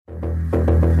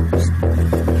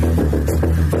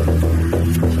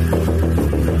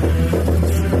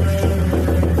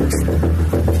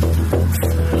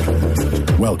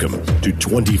Welcome to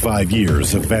 25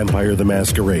 Years of Vampire the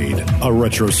Masquerade, a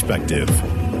retrospective.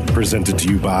 Presented to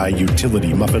you by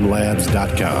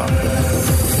UtilityMuffinLabs.com.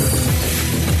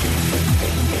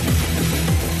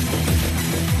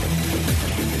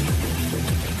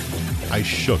 I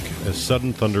shook as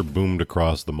sudden thunder boomed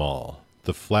across the mall.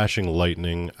 The flashing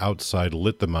lightning outside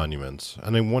lit the monuments,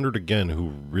 and I wondered again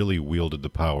who really wielded the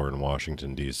power in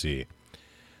Washington, D.C.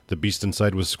 The beast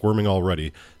inside was squirming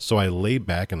already, so I lay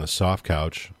back on the soft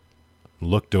couch,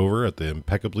 looked over at the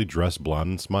impeccably dressed blonde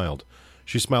and smiled.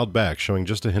 She smiled back, showing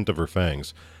just a hint of her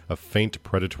fangs. A faint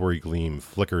predatory gleam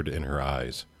flickered in her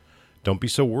eyes. "Don't be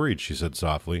so worried," she said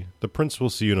softly. "The prince will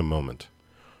see you in a moment."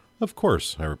 "Of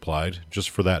course," I replied. Just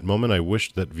for that moment I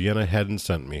wished that Vienna hadn't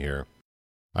sent me here.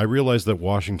 I realized that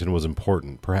Washington was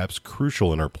important, perhaps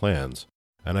crucial in our plans,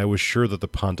 and I was sure that the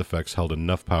Pontifex held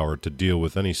enough power to deal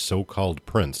with any so-called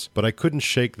prince, but I couldn't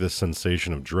shake this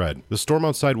sensation of dread. The storm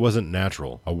outside wasn't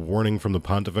natural, a warning from the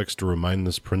Pontifex to remind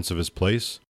this prince of his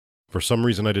place? For some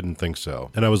reason I didn't think so,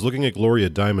 and I was looking at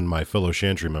Gloria Diamond, my fellow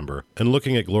Chantry member,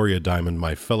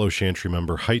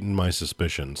 heightened my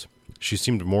suspicions. She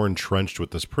seemed more entrenched with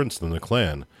this prince than the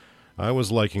clan. I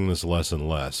was liking this less and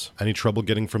less. "Any trouble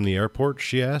getting from the airport?"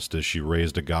 she asked as she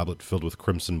raised a goblet filled with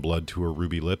crimson blood to her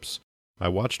ruby lips. I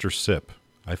watched her sip.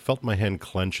 I felt my hand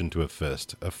clench into a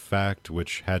fist, a fact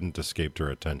which hadn't escaped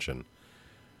her attention.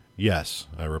 "Yes,"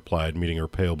 I replied, meeting her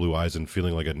pale blue eyes and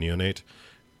feeling like a neonate.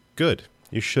 "Good.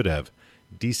 You should have.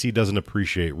 DC doesn't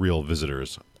appreciate real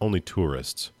visitors, only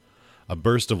tourists." A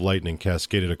burst of lightning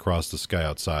cascaded across the sky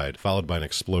outside, followed by an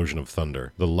explosion of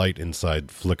thunder. The light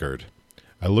inside flickered.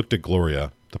 I looked at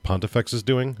Gloria. "The Pontifex is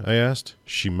doing?" I asked.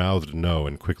 She mouthed no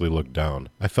and quickly looked down.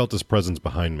 I felt his presence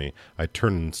behind me. I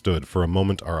turned and stood. For a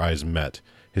moment our eyes met.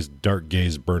 His dark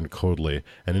gaze burned coldly,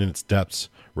 and in its depths,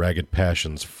 ragged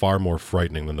passions far more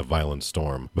frightening than the violent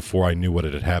storm. Before I knew what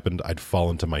had happened, I'd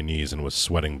fallen to my knees and was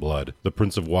sweating blood. The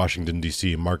Prince of Washington,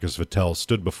 D.C., Marcus Vattel,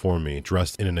 stood before me,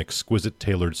 dressed in an exquisite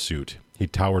tailored suit. He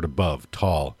towered above,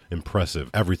 tall, impressive,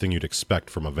 everything you'd expect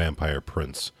from a vampire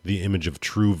prince, the image of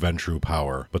true Ventru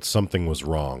power. But something was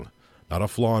wrong. Not a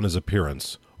flaw in his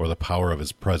appearance, or the power of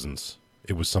his presence.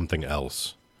 It was something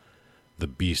else. The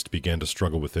beast began to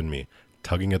struggle within me,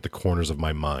 tugging at the corners of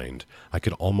my mind. I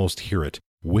could almost hear it,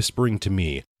 whispering to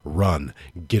me, "Run,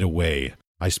 get away."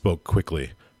 I spoke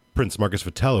quickly. "Prince Marcus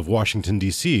Vattel of Washington,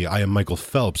 D.C., I am Michael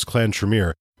Phelps, Clan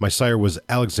Tremere. My sire was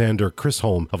Alexander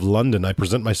Chisholm of London. I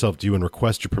present myself to you and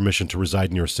request your permission to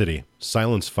reside in your city."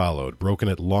 Silence followed, broken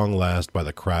at long last by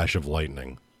the crash of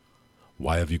lightning.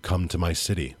 "Why have you come to my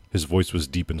city?" His voice was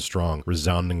deep and strong,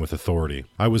 resounding with authority.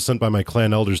 "I was sent by my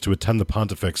clan elders to attend the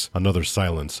Pontifex." Another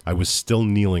silence. I was still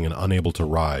kneeling and unable to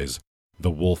rise. The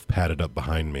wolf padded up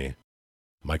behind me.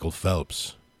 "Michael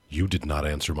Phelps, you did not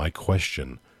answer my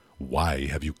question. Why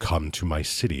have you come to my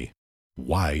city?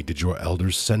 Why did your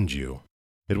elders send you?"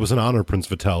 "It was an honor, Prince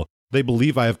Vattel. They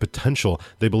believe I have potential.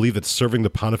 They believe that serving the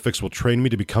Pontifex will train me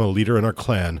to become a leader in our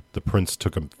clan." The prince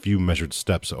took a few measured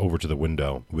steps over to the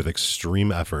window. With extreme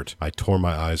effort, I tore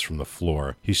my eyes from the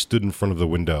floor. He stood in front of the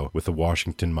window, with the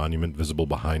Washington Monument visible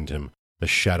behind him. The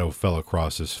shadow fell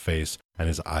across his face, and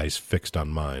his eyes fixed on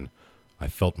mine. I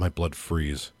felt my blood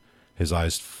freeze. His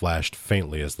eyes flashed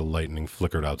faintly as the lightning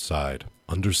flickered outside.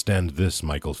 "Understand this,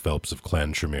 Michael Phelps of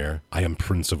Clan Tremere. I am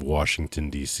Prince of Washington,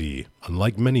 D.C.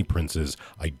 Unlike many princes,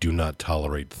 I do not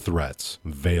tolerate threats,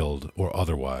 veiled or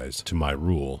otherwise, to my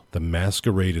rule. The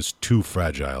masquerade is too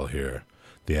fragile here.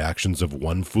 The actions of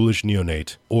one foolish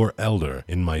neonate or elder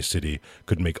in my city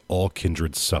could make all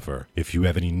kindred suffer. If you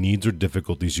have any needs or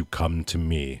difficulties, you come to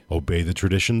me. Obey the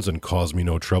traditions and cause me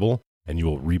no trouble, and you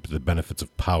will reap the benefits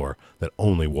of power that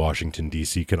only Washington,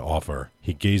 D.C. can offer."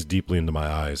 He gazed deeply into my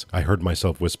eyes. I heard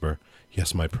myself whisper,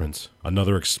 "Yes, my prince."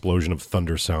 Another explosion of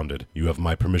thunder sounded. "You have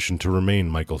my permission to remain,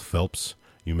 Michael Phelps.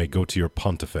 You may go to your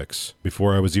Pontifex."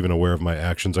 Before I was even aware of my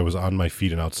actions, I was on my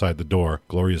feet and outside the door,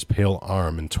 Gloria's pale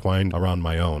arm entwined around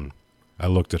my own. I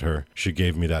looked at her. She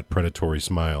gave me that predatory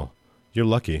smile. "You're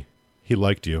lucky. He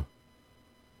liked you."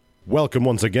 Welcome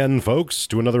once again, folks,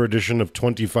 to another edition of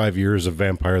 25 Years of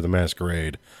Vampire the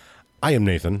Masquerade. I am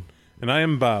Nathan. And I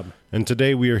am Bob. And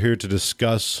today we are here to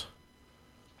discuss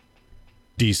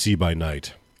DC by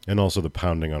Night, and also the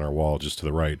pounding on our wall just to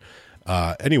the right.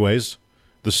 Anyways,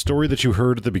 the story that you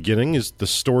heard at the beginning is the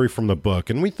story from the book,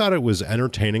 and we thought it was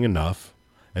entertaining enough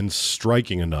and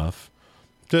striking enough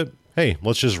to, hey,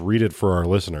 let's just read it for our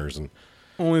listeners. And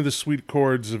only the sweet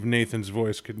chords of Nathan's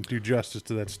voice could do justice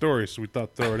to that story, so we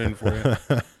thought throw it in for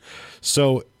you.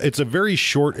 So it's a very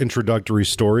short introductory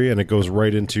story, and it goes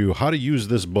right into how to use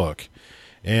this book.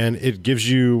 And it gives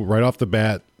you, right off the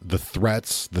bat, the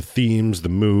threats, the themes, the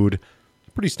mood,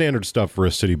 Pretty standard stuff for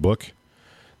a city book.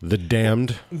 The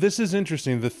Damned. This is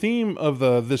interesting. The theme of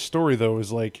this story, though,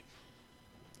 is like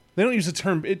they don't use the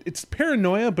term. It's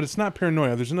paranoia, but it's not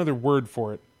paranoia. There's another word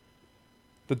for it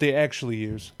that they actually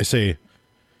use. I say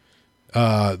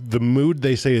the mood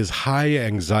they say is high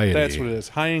anxiety. That's what it is.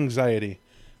 High anxiety.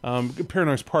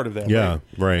 Paranoia is part of that. Yeah,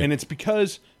 right. And it's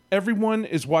because everyone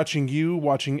is watching you,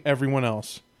 watching everyone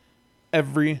else.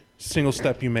 Every single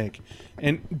step you make.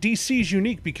 And DC is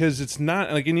unique because it's not,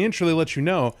 like in the intro they let you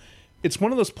know, it's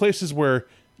one of those places where,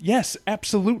 yes,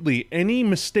 absolutely, any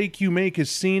mistake you make is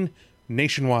seen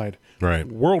nationwide. Right.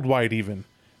 Worldwide even.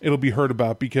 It'll be heard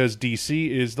about because DC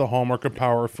is the hallmark of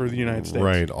power for the United States.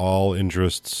 Right. All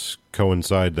interests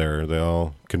coincide there. They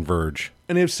all converge.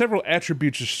 And they have several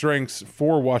attributes or strengths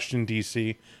for Washington,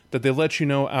 D.C. that they let you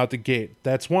know out the gate.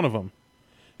 That's one of them.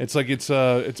 It's like it's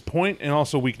point and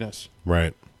also weakness.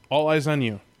 Right. All eyes on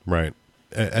you. Right.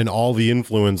 And all the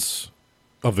influence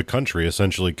of the country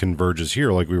essentially converges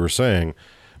here, like we were saying.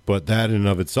 But that in and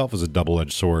of itself is a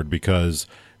double-edged sword because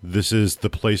this is the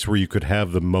place where you could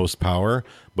have the most power,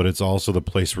 but it's also the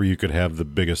place where you could have the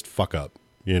biggest fuck-up.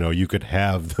 You know, you could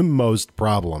have the most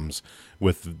problems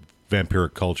with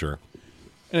vampiric culture.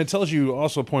 And it tells you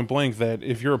also point blank that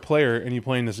if you're a player and you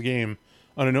play in this game,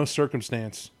 under no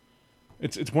circumstance,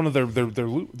 it's one of their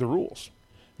rules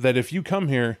that if you come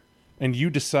here and you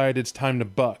decide it's time to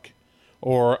buck,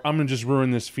 or I'm gonna just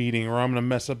ruin this feeding, or I'm gonna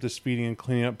mess up this feeding and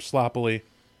clean it up sloppily,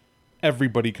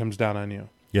 everybody comes down on you.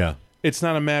 Yeah. It's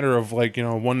not a matter of like, you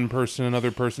know, one person,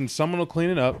 another person. Someone will clean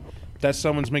it up. That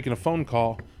someone's making a phone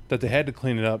call that they had to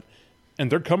clean it up,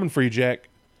 and they're coming for you, Jack.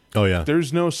 Oh, yeah.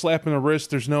 There's no slap in the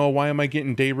wrist. There's no, why am I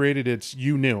getting day rated? It's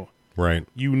you knew. Right.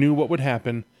 You knew what would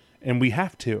happen, and we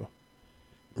have to.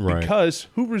 Right. Because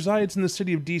who resides in the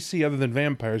city of D.C. other than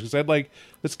vampires? Because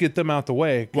let's get them out the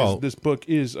way, because this book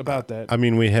is about that. I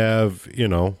mean, we have, you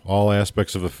know, all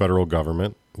aspects of the federal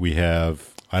government. We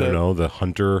have, the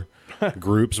hunter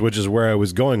groups, which is where I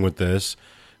was going with this.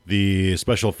 The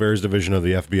Special Affairs Division of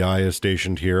the FBI is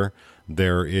stationed here.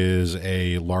 There is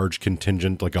a large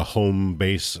contingent, like a home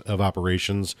base of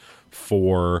operations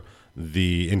for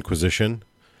the Inquisition.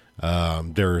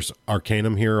 There's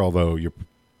Arcanum here, although you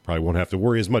probably won't have to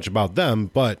worry as much about them,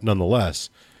 but nonetheless.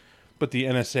 But the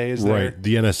NSA is there. Right,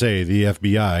 the NSA, the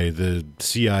FBI, the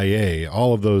CIA,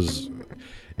 all of those.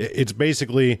 It's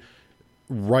basically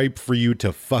ripe for you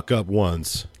to fuck up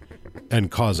once and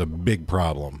cause a big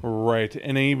problem. Right,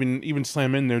 and they even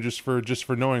slam in there just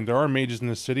for knowing there are mages in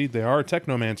the city. They are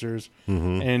technomancers,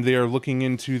 and they are looking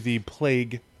into the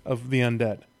plague of the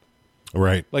undead.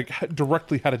 Right, like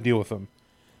directly how to deal with them.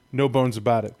 No bones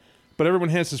about it. But everyone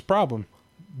has this problem.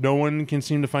 No one can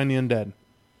seem to find the undead.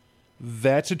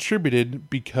 That's attributed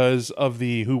because of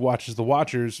the Who Watches the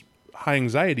Watchers high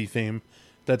anxiety theme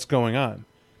that's going on.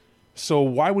 So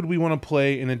why would we want to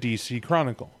play in a DC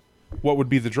Chronicle? What would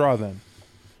be the draw then?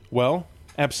 Well,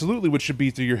 absolutely what should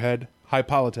be through your head, high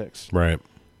politics. right,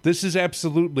 This is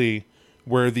absolutely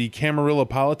where the Camarilla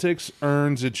politics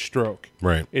earns its stroke.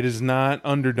 right. It is not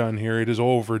underdone here. It is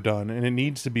overdone, and it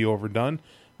needs to be overdone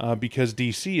because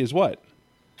DC is what?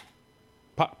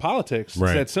 Politics.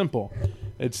 Right. It's that simple.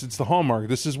 It's the hallmark.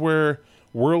 This is where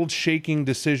world-shaking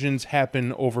decisions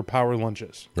happen over power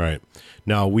lunches. Right.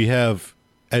 Now, we have,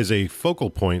 as a focal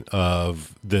point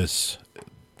of this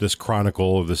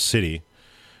chronicle of the city,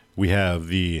 we have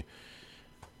the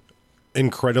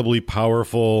incredibly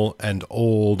powerful and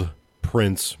old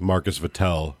Prince Marcus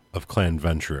Vitel of Clan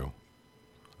Ventrue.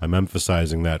 I'm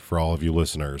emphasizing that for all of you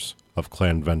listeners of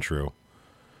Clan Ventrue.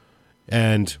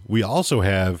 And we also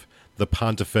have the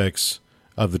Pontifex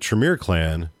of the Tremere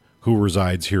clan, who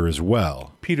resides here as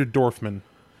well. Peter Dorfman.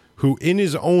 Who, in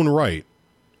his own right,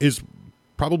 is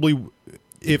probably,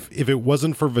 if it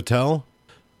wasn't for Vitel,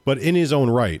 but in his own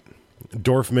right,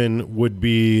 Dorfman would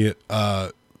be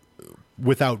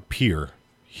without peer.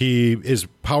 He is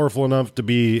powerful enough to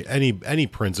be any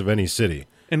prince of any city.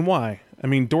 And why? I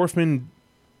mean, Dorfman,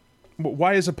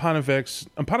 why is a Pontifex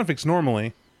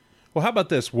normally? Well, how about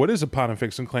this? What is a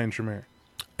Pontifex in Clan Tremere?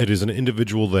 It is an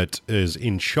individual that is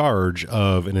in charge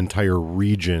of an entire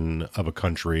region of a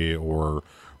country or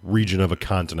region of a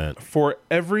continent. For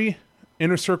every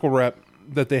inner circle rep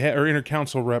that they have, or inner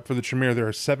council rep for the Tremere, there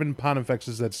are 7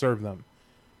 Pontifexes that serve them.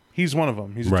 He's one of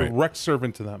them. He's a direct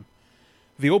servant to them.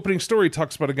 The opening story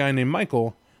talks about a guy named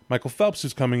Michael Phelps,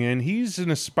 who's coming in. He's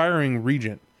an aspiring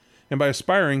regent. And by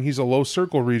aspiring, he's a low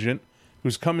circle regent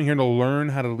who's coming here to learn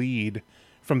how to lead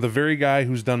from the very guy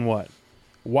who's done what?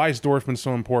 Why is Dorfman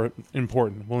so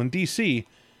important? Well, in D.C.,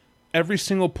 every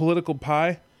single political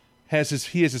pie he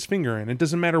has his finger in. It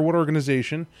doesn't matter what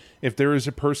organization. If there is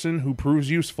a person who proves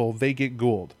useful, they get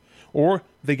Gould, or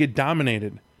they get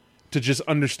dominated to just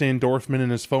understand Dorfman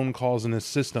and his phone calls and his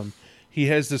system. He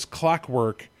has this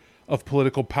clockwork of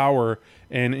political power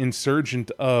and insurgent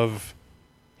of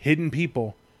hidden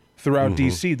people throughout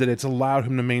DC that it's allowed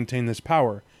him to maintain this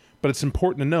power. But it's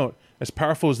important to note, as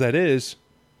powerful as that is,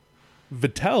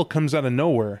 Vattel comes out of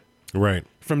nowhere. Right.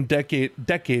 From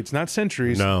decades, not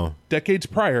centuries. No. Decades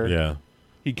prior. Yeah.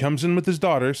 He comes in with his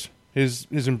daughters, his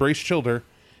embraced children,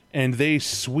 and they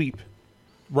sweep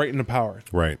right into power.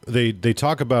 Right. They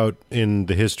talk about in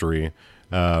the history,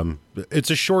 it's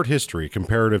a short history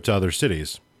comparative to other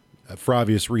cities for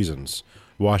obvious reasons.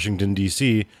 Washington,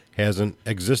 D.C. hasn't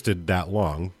existed that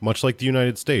long, much like the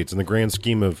United States in the grand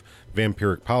scheme of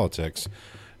vampiric politics.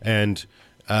 And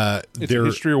it's a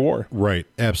history of war. Right,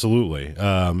 absolutely.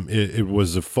 It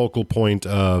was a focal point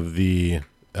of the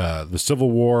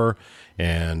Civil War,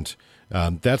 and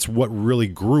that's what really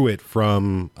grew it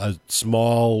from a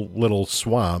small little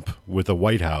swamp with a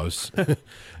White House.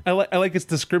 I like its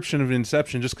description of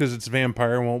Inception just because it's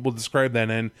vampire, and we'll describe that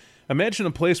in. Imagine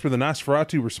a place where the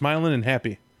Nosferatu were smiling and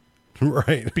happy.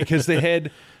 Right. Because they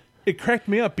had... It cracked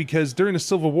me up because during the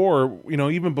Civil War,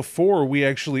 even before we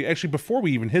before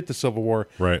we even hit the Civil War,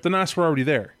 right, the Nos were already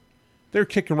there. They're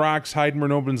kicking rocks, hiding where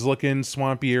nobody's looking,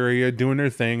 swampy area, doing their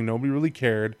thing. Nobody really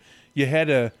cared. You had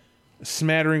a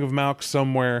smattering of Malk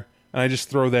somewhere, and I just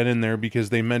throw that in there because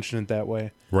they mention it that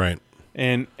way. Right.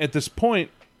 And at this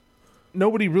point,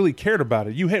 nobody really cared about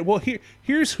it.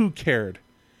 Here's who cared.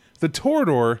 The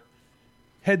Toreador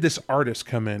had this artist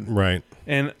come in. Right.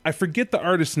 And I forget the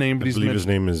artist's name, but I believe his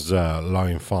name is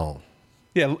L'Enfant.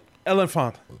 Yeah,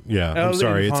 L'Enfant. Yeah, I'm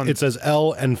sorry. It says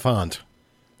L'Enfant.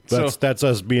 That's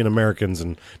us being Americans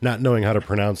and not knowing how to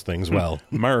pronounce things well.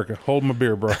 America, hold my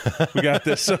beer, bro. We got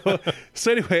this.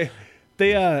 So anyway,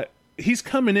 he's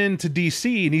coming into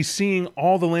D.C. and he's seeing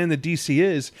all the land that D.C.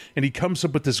 is, and he comes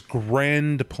up with this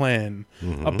grand plan.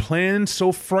 A plan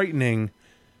so frightening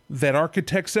that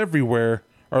architects everywhere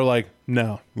are like,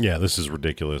 no. Yeah, this is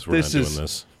ridiculous. We're not doing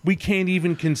this. We can't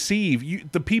even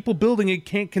conceive. The people building it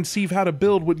can't conceive how to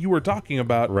build what you were talking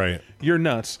about. Right. You're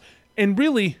nuts. And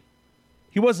really,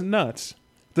 he wasn't nuts.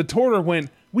 The Toreador went,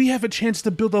 we have a chance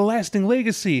to build a lasting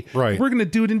legacy. Right. We're going to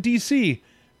do it in D.C.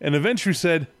 And Adventure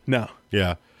said, no.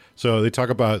 Yeah. So they talk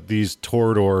about these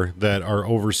Toreador that are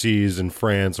overseas in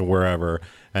France and wherever,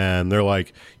 and they're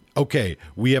like, okay,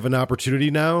 we have an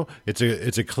opportunity now. It's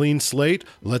a clean slate.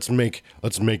 Let's make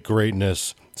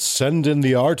greatness. Send in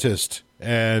the artist.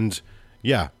 And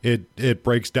yeah, it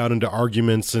breaks down into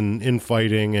arguments and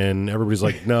infighting, and everybody's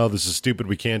like, no, this is stupid.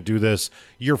 We can't do this.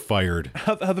 You're fired.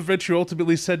 How the Venture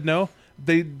ultimately said no?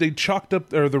 They chalked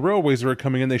up, or the railways that were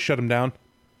coming in, they shut them down.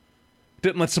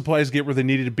 Didn't let supplies get where they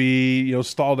needed to be,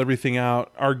 stalled everything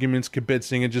out, arguments,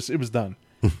 kibitzing, it was done.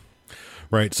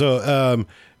 Right. So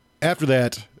after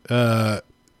that,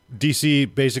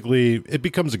 DC basically, it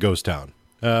becomes a ghost town.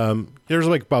 There's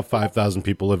like about 5,000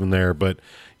 people living there, but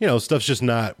stuff's just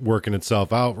not working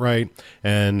itself out right.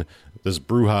 And this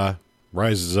Brujah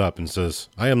rises up and says,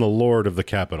 I am the Lord of the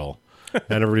capital.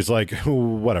 And everybody's like,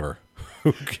 whatever.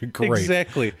 Great.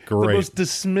 Exactly. Great. The most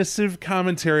dismissive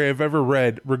commentary I've ever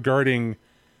read regarding,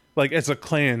 like, as a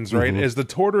clans, right? As the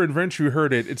Toreador and Ventrue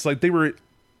heard it, it's like they were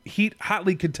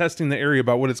hotly contesting the area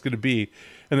about what it's going to be.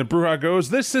 And the Brujah goes,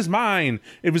 this is mine.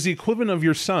 It was the equivalent of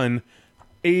your son,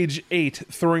 age 8,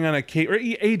 throwing on a cape, or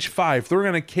age 5, throwing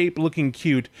on a cape looking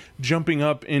cute, jumping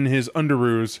up in his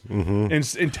underoos,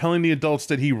 and telling the adults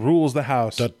that he rules the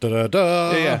house. Da, da, da,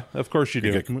 da. Yeah, of course you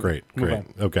do. Okay, great. Move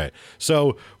on. Okay.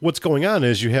 So what's going on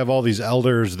is you have all these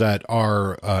elders that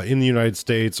are in the United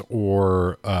States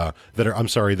or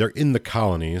they're in the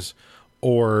colonies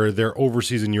or they're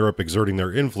overseas in Europe exerting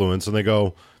their influence, and they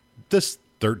go, this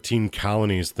 13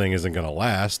 colonies thing isn't going to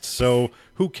last, so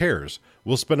who cares?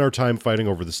 We'll spend our time fighting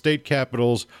over the state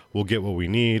capitals. We'll get what we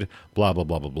need. Blah, blah,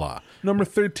 blah, blah, blah. Number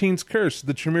 13's curse.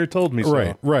 The Tremere told me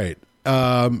so. Right.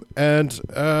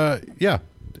 Yeah,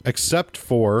 except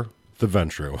for the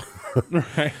Ventrue.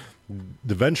 Right.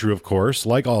 The Ventrue, of course,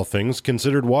 like all things,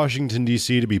 considered Washington,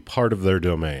 D.C. to be part of their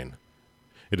domain.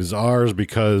 It is ours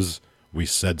because we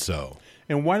said so.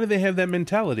 And why do they have that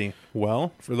mentality?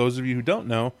 Well, for those of you who don't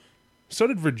know, so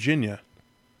did Virginia.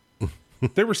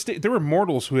 There were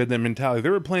mortals who had that mentality.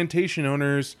 There were plantation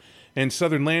owners and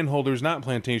southern landholders, not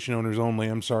plantation owners only.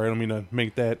 I'm sorry, I don't mean to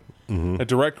make that a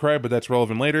direct cry, but that's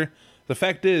relevant later. The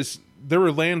fact is, there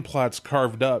were land plots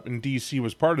carved up, and D.C.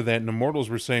 was part of that, and the mortals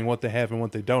were saying what they have and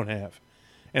what they don't have.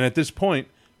 And at this point,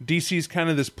 D.C. is kind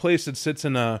of this place that sits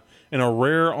in a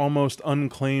rare, almost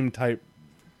unclaimed type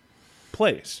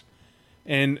place.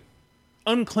 And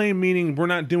unclaimed meaning we're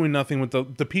not doing nothing with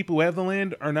the people who have the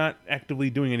land are not actively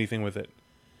doing anything with it.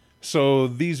 So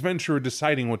these Ventrue are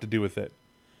deciding what to do with it.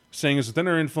 Saying it's within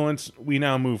our influence, we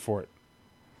now move for it.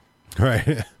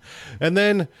 Right. And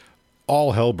then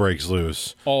all hell breaks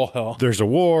loose. All hell. There's a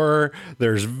war,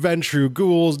 there's Ventrue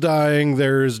ghouls dying,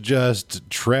 there's just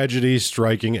tragedy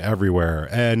striking everywhere.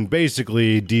 And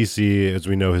basically, DC, as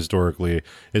we know historically,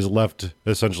 is left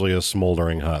essentially a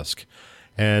smoldering husk.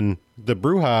 And the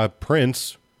Brujah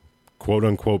prince,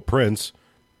 quote-unquote prince,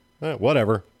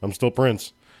 whatever, I'm still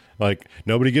prince. Like,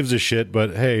 nobody gives a shit,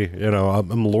 but hey,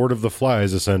 I'm Lord of the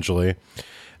Flies, essentially.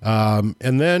 And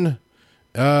then,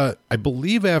 I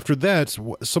believe after that,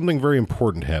 something very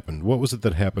important happened. What was it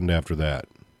that happened after that?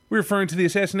 We're referring to the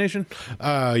assassination?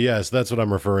 Yes, that's what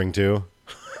I'm referring to.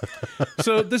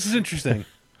 So this is interesting.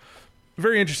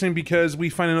 Very interesting because we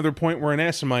find another point where an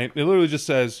Assamite, it literally just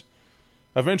says,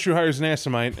 a Ventrue hires an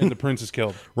Assamite and the prince is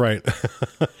killed. Right.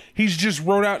 He's just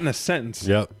wrote out in a sentence.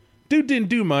 Yep. Dude didn't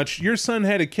do much. Your son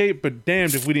had a cape, but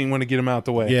damned if we didn't want to get him out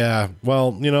the way. Yeah,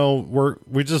 well, we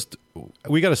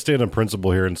got to stand on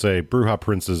principle here and say Brujah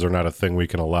princes are not a thing we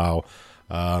can allow.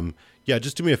 Yeah,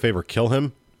 just do me a favor, kill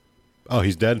him. Oh,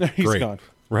 he's dead? He's Great. gone.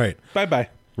 Right. Bye-bye.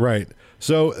 Right.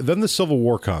 So then the Civil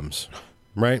War comes,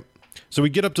 right? So we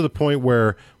get up to the point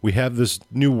where we have this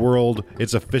new world.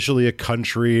 It's officially a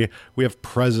country. We have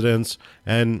presidents,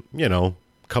 and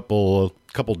couple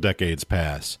decades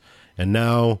pass, and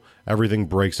now everything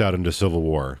breaks out into civil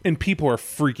war. And people are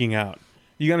freaking out.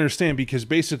 You got to understand, because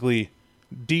basically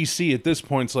DC at this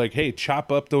point is like, hey,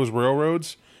 chop up those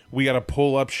railroads. We got to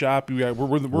pull up shop. We're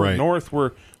Right. north.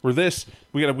 We're this.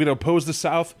 We got to oppose the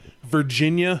South.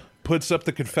 Virginia puts up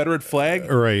the Confederate flag.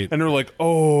 Right. And they're like,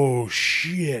 oh,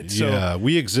 shit. So, Yeah,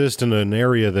 we exist in an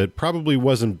area that probably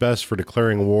wasn't best for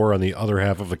declaring war on the other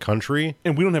half of the country.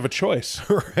 and we don't have a choice.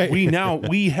 Right.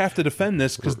 We have to defend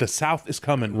this because the South is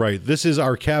coming. Right. This is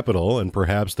our capital, and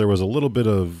perhaps there was a little bit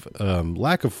of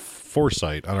lack of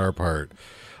foresight on our part.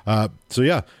 So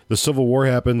yeah, the Civil War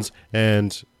happens,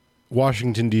 and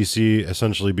Washington, D.C.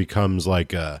 essentially becomes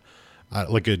like a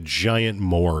giant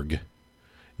morgue.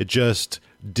 It just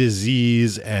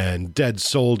disease and dead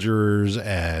soldiers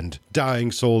and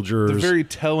dying soldiers. The very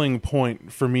telling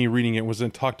point for me reading it was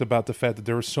it talked about the fact that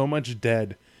there was so much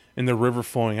dead in the river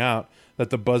flowing out that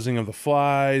the buzzing of the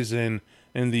flies and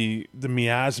the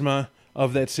miasma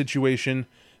of that situation,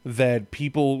 that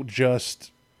people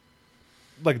just,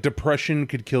 like, depression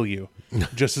could kill you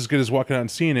just as good as walking out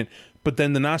and seeing it. But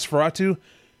then the Nosferatu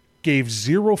gave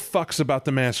zero fucks about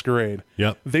the masquerade.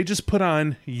 Yep. They just put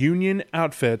on Union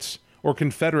outfits or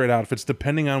Confederate outfits,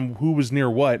 depending on who was near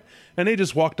what, and they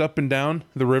just walked up and down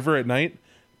the river at night,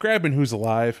 grabbing who's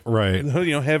alive. Right.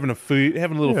 Having a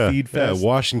little feed fest. Yeah,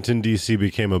 Washington, D.C.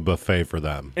 became a buffet for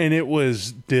them. And it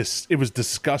was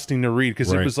disgusting to read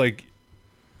because Right. it was like,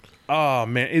 oh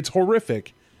man, it's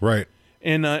horrific. Right.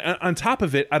 And on top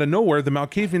of it, out of nowhere, the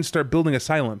Malkavians start building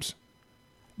asylums,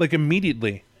 like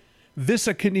immediately. This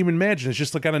I couldn't even imagine. It's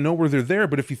just like out of nowhere they're there.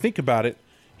 But if you think about it,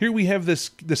 here we have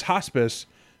this hospice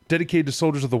dedicated to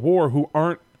soldiers of the war who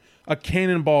aren't, a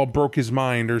cannonball broke his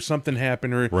mind or something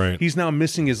happened, or Right. he's now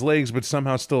missing his legs but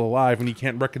somehow still alive and he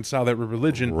can't reconcile that with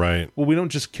religion. Right. Well, we don't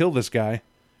just kill this guy.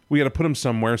 We got to put him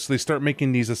somewhere. So they start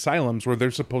making these asylums where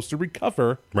they're supposed to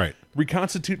recover, Right.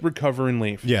 reconstitute, recover, and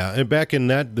leave. Yeah, and back in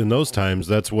those times,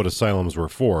 that's what asylums were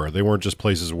for. They weren't just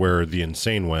places where the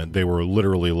insane went. They were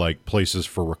literally like places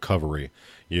for recovery.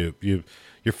 You're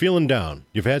feeling down.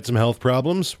 You've had some health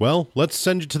problems. Well, let's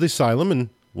send you to the asylum, and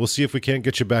we'll see if we can't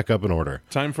get you back up in order.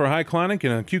 Time for a high clonic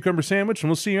and a cucumber sandwich, and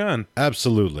we'll see you on.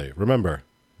 Absolutely. Remember,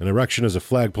 an erection is a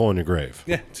flagpole in your grave.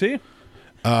 Yeah, see?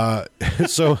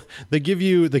 So they give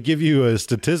you a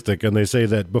statistic, and they say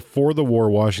that before the war,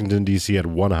 Washington, D.C. had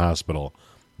one hospital.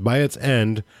 By its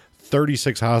end,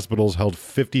 36 hospitals held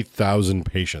 50,000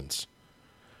 patients.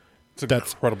 It's an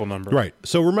incredible number. Right.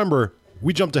 So remember,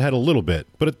 we jumped ahead a little bit,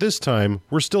 but at this time,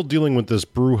 we're still dealing with this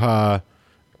Brujah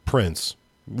prince,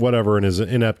 whatever, in his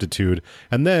ineptitude.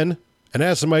 And then an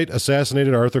Assamite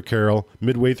assassinated Arthur Carroll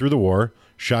midway through the war,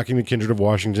 shocking the kindred of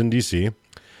Washington, D.C.,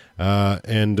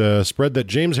 and spread that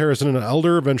James Harrison, an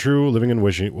elder Ventrue living in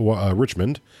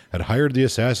Richmond, had hired the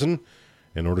assassin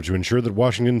in order to ensure that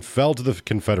Washington fell to the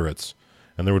Confederates,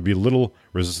 and there would be little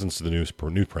resistance to the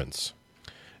new prince.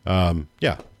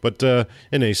 But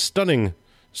in a stunning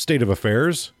state of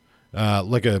affairs,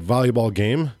 like a volleyball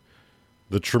game,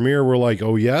 the Tremere were like,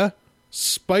 "Oh yeah,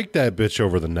 spike that bitch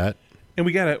over the net." And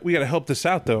we gotta help this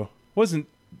out though. It wasn't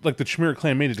like the Tremere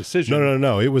clan made a decision.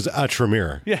 No. It was a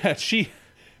Tremere. Yeah,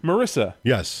 Marissa.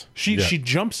 Yes. She Yeah.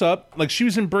 jumps up like she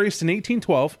was embraced in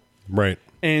 1812. Right.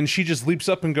 And she just leaps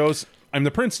up and goes, I'm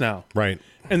the prince now. Right.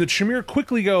 And the Tremere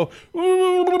quickly go,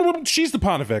 she's the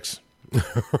Pontifex.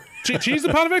 She's the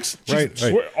Pontifex?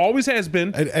 Right. Always has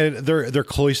been. And they're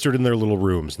cloistered in their little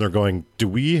rooms, and they're going, do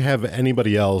we have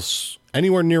anybody else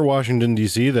anywhere near Washington,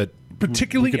 D.C. that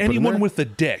Particularly anyone with a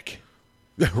dick.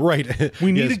 Right.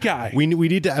 We need a guy. We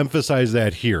need to emphasize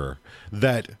that here,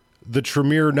 that the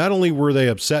Tremere, not only were they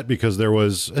upset because there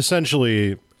was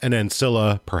essentially an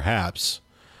ancilla, perhaps,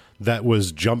 that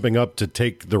was jumping up to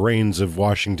take the reins of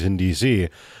Washington, D.C.,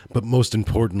 but most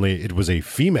importantly, it was a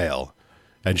female,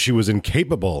 and she was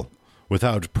incapable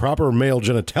without proper male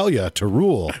genitalia to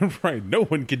rule. Right. No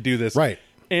one could do this. Right.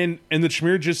 And the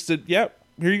Tremere just said, yep,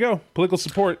 here you go. Political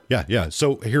support. Yeah.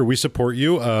 So here, we support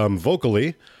you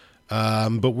vocally.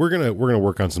 But we're gonna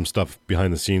work on some stuff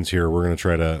behind the scenes here. We're gonna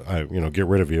try to get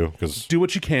rid of you because Do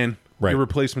what you can. Right. Your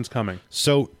replacement's coming.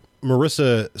 So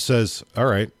Marissa says, "All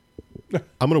right,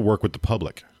 I'm gonna work with the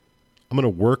public. I'm gonna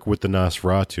work with the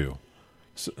Nosferatu."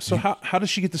 So how does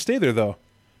she get to stay there though?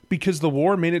 Because the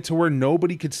war made it to where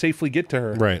nobody could safely get to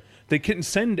her. Right. They couldn't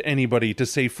send anybody to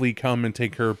safely come and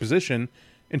take her position,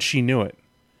 and she knew it.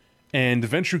 And the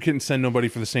Ventrue couldn't send nobody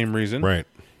for the same reason. Right.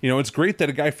 It's great that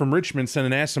a guy from Richmond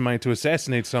sent an Assamite to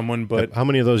assassinate someone, but How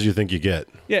many of those do you think you get?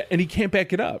 yeah, and he can't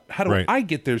back it up. How do Right. I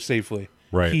get there safely?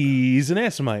 Right. He's an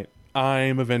Assamite.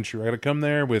 I'm a Ventrue. I got to come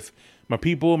there with my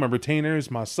people, my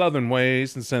retainers, my southern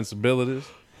ways and sensibilities.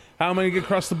 How am I going to get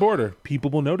across the border?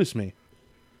 People will notice me.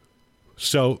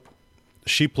 So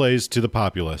she plays to the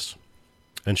populace,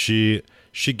 and she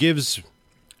gives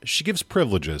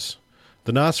privileges.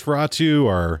 The Nosferatu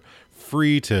are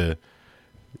free to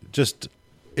just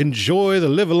enjoy the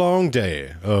livelong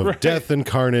day of Right. death and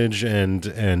carnage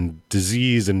and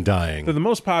disease and dying. They're the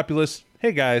most populous.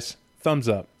 Hey guys, thumbs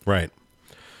up. Right.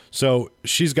 So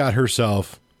she's got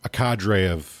herself a cadre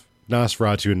of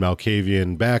Nosferatu and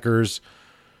Malkavian backers.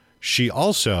 She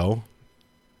also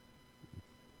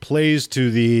plays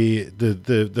to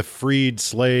the freed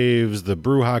slaves, the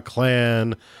Bruja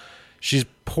clan. She's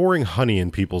pouring honey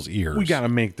in people's ears. We got to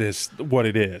make this what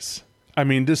it is. I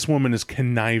mean, this woman is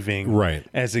conniving Right.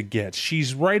 as it gets.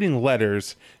 She's writing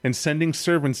letters and sending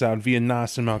servants out via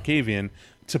Nas and Malkavian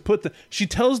to put the... She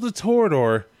tells the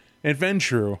Toreador and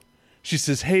Ventrue, she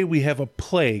says, hey, we have a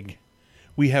plague.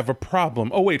 We have a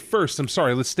problem. Oh, wait, first, I'm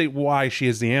sorry, let's state why she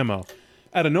has the ammo.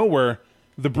 Out of nowhere,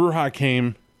 the Bruja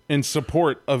came in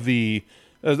support of the...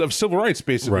 of civil rights,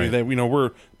 basically. Right. That,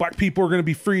 we're... Black people are going to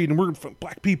be freed, and we're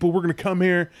going to come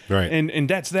here. Right. And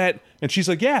that's that. And she's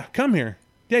like, yeah, come here.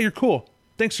 Yeah, you're cool.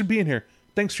 Thanks for being here.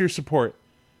 Thanks for your support.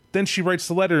 Then she writes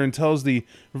the letter and tells the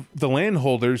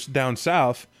landholders down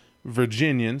south,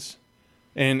 Virginians,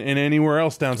 and anywhere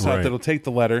else down south Right. that'll take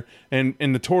the letter, and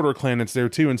the Toreador clan that's there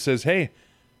too, and says, hey,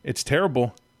 it's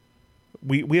terrible.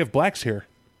 We have blacks here.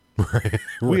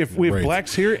 We have Right.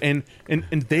 blacks here, and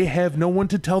they have no one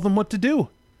to tell them what to do.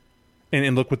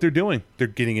 And look what they're doing. They're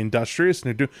getting industrious, and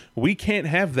they're doing. We can't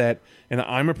have that. And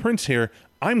I'm a prince here.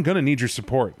 I'm gonna need your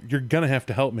support. You're gonna have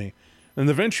to help me. And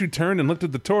the Ventrue turned and looked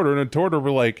at the Toreador, and the Toreador were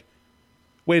like,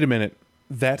 "Wait a minute,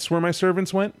 that's where my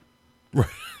servants went.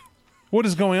 What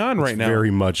is going on right now?" Very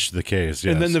much the case,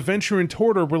 yes. And then the Ventrue and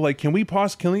Toreador were like, "Can we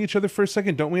pause killing each other for a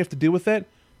second? Don't we have to deal with that?"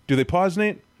 Do they pause,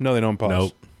 Nate? No, they don't pause.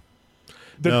 Nope.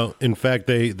 No, in fact,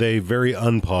 they very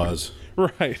unpause.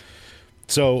 Right.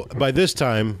 So by this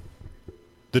time,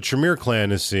 the Tremere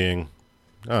clan is seeing,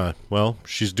 well,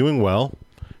 she's doing well.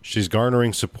 She's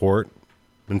garnering support.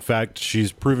 In fact,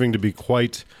 she's proving to be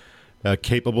quite a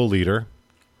capable leader.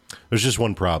 There's just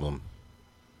one problem.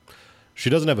 She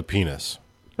doesn't have a penis.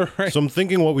 Right. So I'm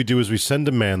thinking what we do is we send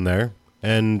a man there,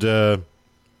 and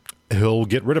he'll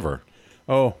get rid of her.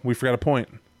 Oh, we forgot a point.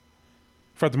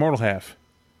 Forgot the mortal half.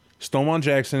 Stonewall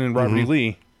Jackson and Robert E.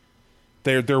 Lee,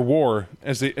 their war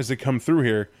as they come through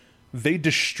here, they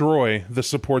destroy the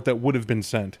support that would have been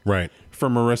sent. Right.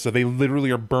 From Marissa. They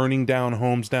literally are burning down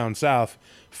homes down south,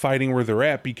 fighting where they're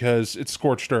at because it's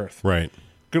scorched earth. Right.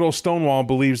 Good old Stonewall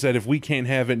believes that if we can't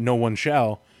have it, no one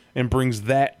shall, and brings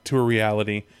that to a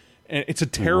reality. And it's a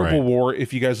terrible Right. war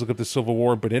if you guys look up the Civil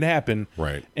War, but it happened.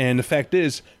 Right. And the fact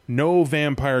is, no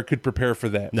vampire could prepare for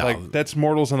that. No. Like, that's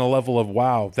mortals on a level of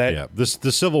wow. That Yeah. The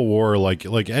Civil War,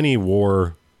 like any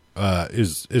war,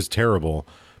 is terrible,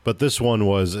 but this one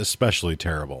was especially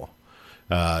terrible.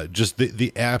 Just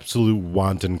the absolute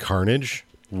wanton carnage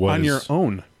was on your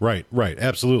own. Right.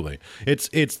 Absolutely. It's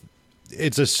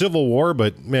a civil war,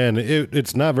 but man,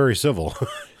 it's not very civil.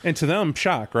 And to them,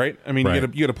 shock, right? I mean, Right.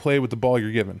 you got to play with the ball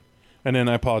you're given. And then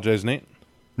I apologize, Nate.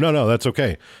 No, that's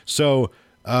okay. So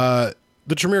the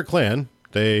Tremere clan,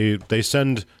 they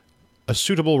send a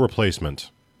suitable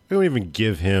replacement. They don't even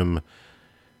give him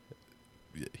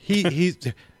he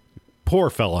poor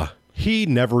fella. He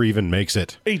never even makes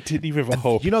it. He didn't even have a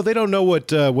hope. You know, they don't know what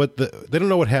they don't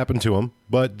know what happened to him,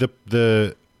 but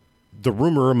the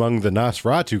rumor among the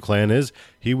Nosferatu clan is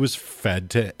he was fed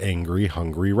to angry,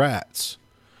 hungry rats.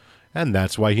 And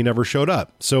that's why he never showed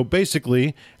up. So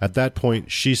basically, at that point,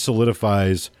 she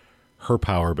solidifies her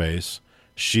power base.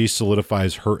 She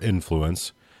solidifies her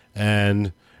influence.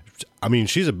 And, I mean,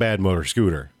 she's a bad motor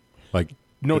scooter. Like,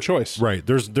 No choice. right.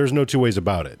 There's no two ways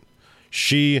about it.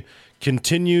 She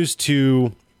continues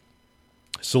to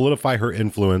solidify her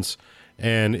influence.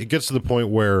 And it gets to the point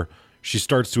where she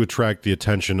starts to attract the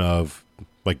attention of,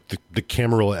 like, the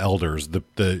Camarilla elders,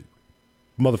 the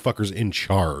motherfuckers in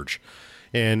charge.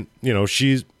 And, you know,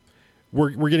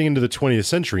 we're getting into the 20th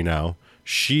century now.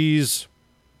 She's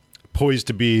poised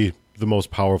to be the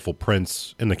most powerful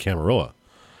prince in the Camarilla.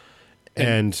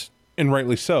 And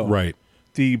rightly so. right.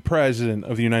 The president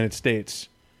of the United States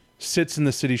sits in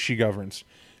the city she governs.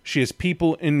 She has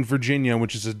people in Virginia,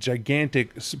 which is a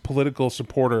gigantic political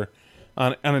supporter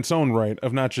on its own right,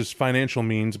 of not just financial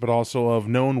means, but also of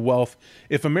known wealth.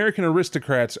 If American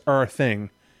aristocrats are a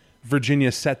thing,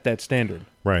 Virginia set that standard.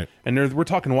 Right. And we're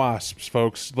talking WASPs,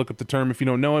 folks. Look up the term if you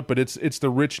don't know it, but it's the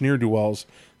rich ne'er-do-wells.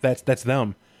 That's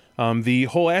them. The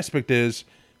whole aspect is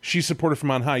she's supported from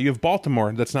on high. You have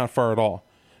Baltimore, that's not far at all.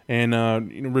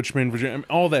 And Richmond, Virginia,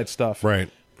 all that stuff. Right.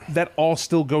 That all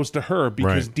still goes to her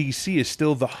because Right. D.C. is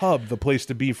still the hub, the place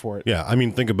to be for it. Yeah, I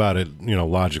mean, think about it, you know,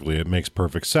 logically, it makes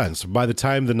perfect sense. By the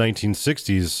time the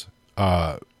 1960s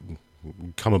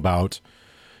come about,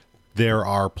 there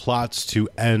are plots to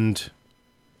end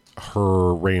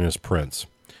her reign as prince.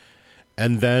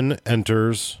 And then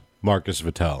enters Marcus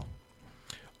Vattel.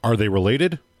 Are they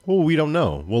related? Well, we don't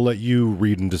know. We'll let you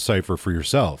read and decipher for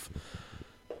yourself.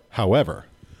 However,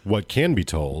 what can be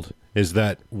told is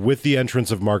that with the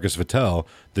entrance of Marcus Vattel,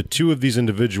 the two of these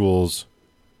individuals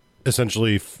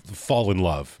essentially fall in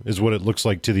love, is what it looks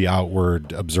like to the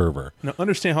outward observer. Now,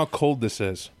 understand how cold this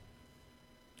is.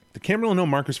 The Camarilla know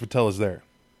Marcus Vattel is there.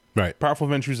 Right. Powerful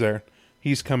Venture's there.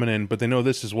 He's coming in, but they know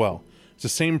this as well. It's the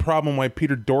same problem why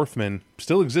Peter Dorfman,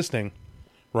 still existing,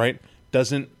 right,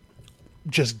 doesn't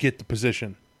just get the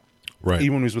position. Right.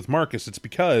 Even when he's with Marcus, it's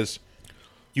because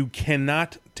you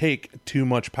cannot take too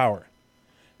much power.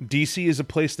 DC is a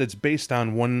place that's based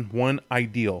on one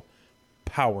ideal,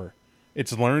 power.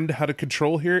 It's learned how to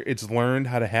control here. It's learned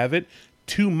how to have it.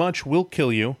 Too much will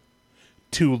kill you.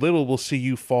 Too little will see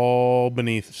you fall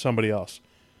beneath somebody else.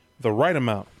 The right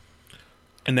amount.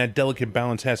 And that delicate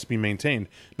balance has to be maintained.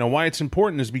 Now, why it's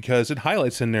important is because it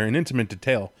highlights in there in intimate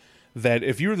detail that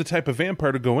if you're the type of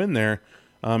vampire to go in there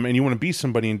and you want to be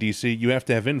somebody in DC, you have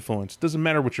to have influence. Doesn't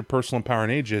matter what your personal power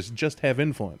and age is, just have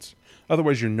influence.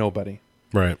 Otherwise, you're nobody.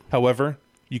 Right. However,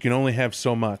 you can only have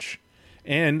so much.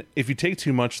 And if you take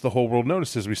too much, the whole world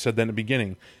notices. We said that in the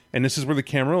beginning. And this is where the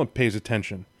Camarilla pays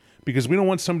attention. Because we don't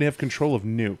want somebody to have control of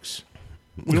nukes.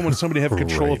 We don't want somebody to have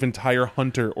control Right. of entire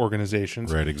hunter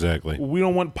organizations. Right, exactly. We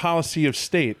don't want policy of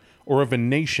state or of a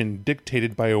nation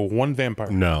dictated by one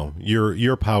vampire. No,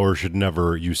 your power should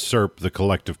never usurp the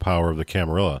collective power of the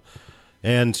Camarilla.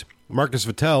 And Marcus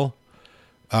Vattel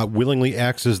willingly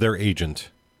acts as their agent.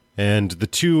 And the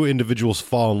two individuals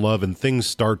fall in love and things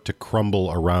start to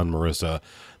crumble around Marissa.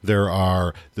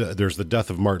 There's the death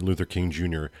of Martin Luther King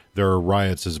Jr. There are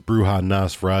riots as Bruja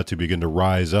Nosferatu begin to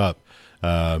rise up,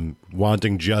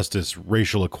 wanting justice,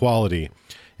 racial equality,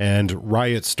 and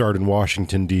riots start in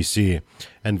Washington, D.C.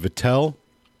 And Vattel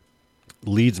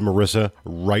leads Marissa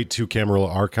right to Camarilla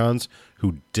Archons,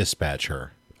 who dispatch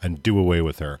her and do away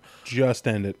with her. Just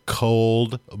end it.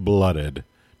 Cold-blooded.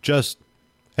 Just,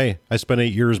 hey, I spent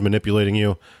 8 years manipulating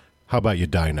you. How about you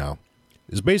die now?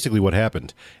 Is basically what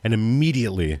happened. And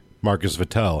immediately, Marcus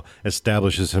Vattel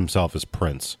establishes himself as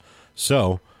prince.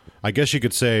 So, I guess you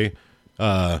could say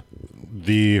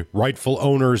the rightful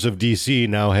owners of DC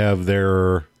now have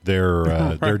their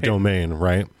domain,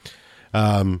 right?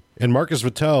 And Marcus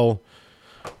Vattel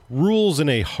rules in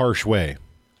a harsh way.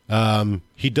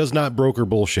 He does not broker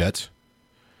bullshit.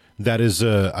 That is,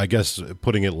 I guess,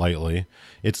 putting it lightly.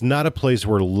 It's not a place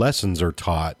where lessons are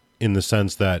taught in the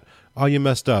sense that, oh, you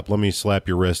messed up, let me slap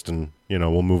your wrist and,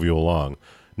 we'll move you along.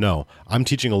 No, I'm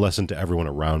teaching a lesson to everyone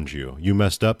around you. You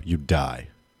messed up, you die.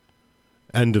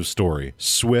 End of story.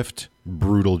 Swift,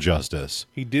 brutal justice.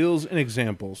 He deals in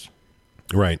examples.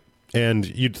 Right. And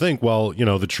you'd think, well,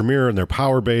 the Tremere and their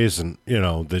power base and,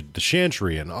 the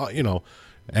Chantry and,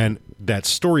 and that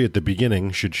story at the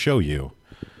beginning should show you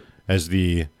as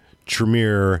the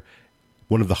Tremere,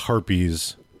 one of the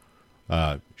Harpies,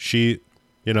 she,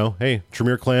 hey,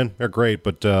 Tremere clan, they're great,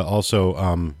 but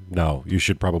also, no, you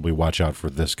should probably watch out for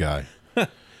this guy.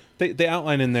 They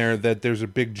outline in there that there's a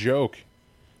big joke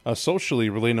socially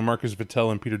relating to Marcus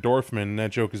Vitel and Peter Dorfman, and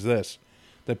that joke is this: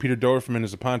 that Peter Dorfman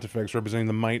is a pontifex representing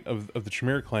the might of the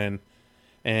Tremere clan,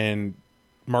 and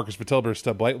Marcus Vitel better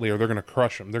step lightly or they're going to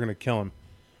crush him. They're going to kill him.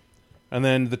 And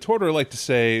then the Tordor like to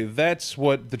say that's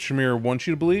what the Tremere wants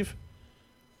you to believe,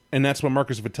 and that's what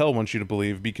Marcus Vitel wants you to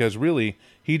believe, because really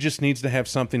he just needs to have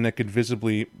something that could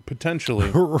visibly,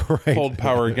 potentially hold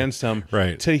power against him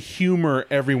to humor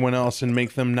everyone else and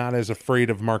make them not as afraid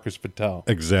of Marcus Vitel.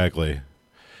 Exactly.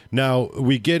 Now,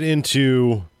 we get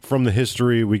into, from the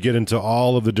history, we get into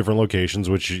all of the different locations,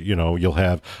 which, you'll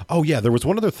have. Oh, yeah, there was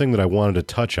one other thing that I wanted to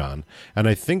touch on, and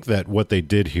I think that what they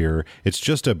did here, it's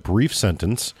just a brief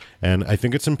sentence, and I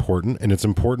think it's important, and it's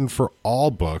important for all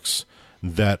books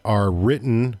that are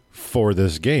written for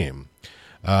this game.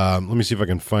 Let me see if I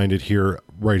can find it here,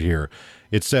 right here.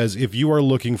 It says, if you are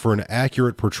looking for an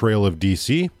accurate portrayal of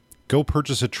DC, go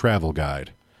purchase a travel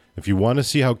guide. If you want to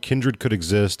see how Kindred could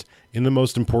exist in the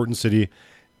most important city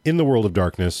in the world of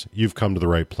darkness, you've come to the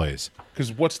right place.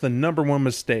 Because what's the number one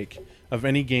mistake of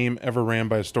any game ever ran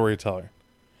by a storyteller?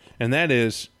 And that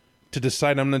is to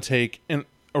decide I'm going to take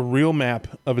a real map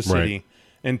of a city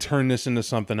and turn this into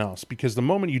something else. Because the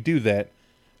moment you do that,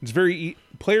 it's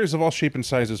players of all shape and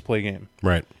sizes play a game.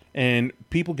 Right. And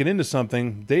people get into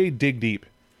something, they dig deep.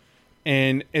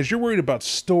 And as you're worried about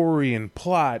story and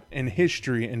plot and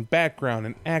history and background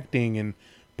and acting and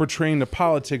portraying the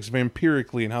politics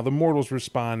vampirically and how the mortals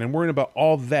respond and worrying about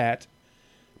all that,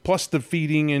 plus the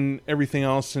feeding and everything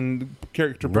else and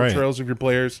character portrayals of your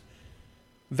players,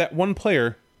 that one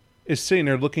player is sitting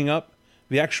there looking up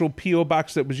the actual P.O.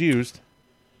 box that was used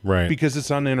because it's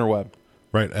on the interweb.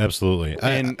 Right, absolutely.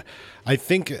 And I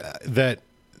think that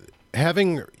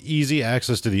having easy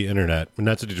access to the internet,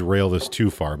 not to derail this too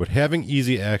far, but having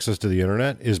easy access to the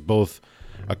internet is both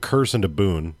a curse and a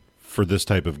boon for this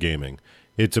type of gaming.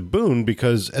 It's a boon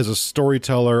because as a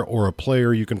storyteller or a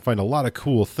player, you can find a lot of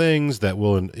cool things that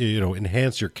will,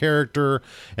 enhance your character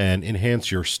and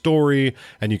enhance your story,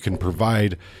 and you can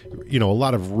provide, a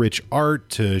lot of rich art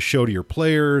to show to your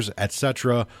players,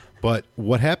 etc. But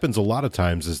what happens a lot of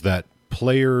times is that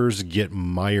players get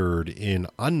mired in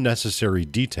unnecessary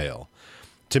detail.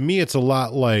 To me, it's a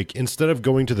lot like instead of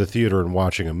going to the theater and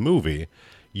watching a movie,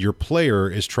 your player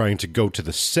is trying to go to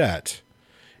the set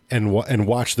and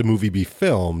watch the movie be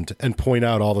filmed and point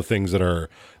out all the things that are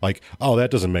like, oh, that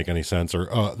doesn't make any sense, or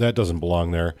oh, that doesn't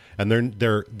belong there, and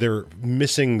they're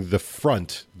missing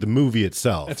the movie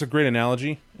itself. That's a great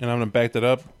analogy, and I'm going to back that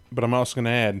up. But I'm also going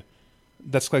to add,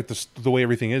 that's like the way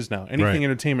everything is now. Anything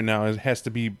entertainment now has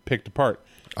to be picked apart.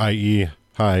 I.e.,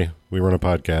 hi, we run a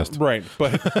podcast, right?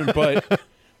 But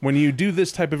when you do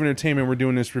this type of entertainment, we're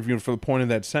doing this review for the point of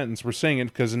that sentence. We're saying it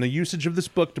because in the usage of this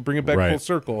book, to bring it back full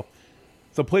circle,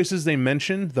 the places they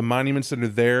mention, the monuments that are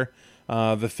there,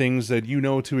 the things that you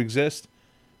know to exist,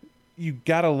 you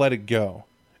got to let it go.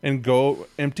 And go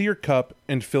empty your cup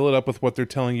and fill it up with what they're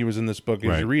telling you is in this book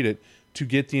as you read it, to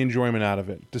get the enjoyment out of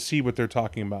it, to see what they're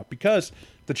talking about. Because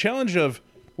the challenge of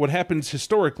what happens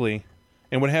historically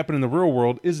and what happened in the real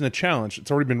world isn't a challenge.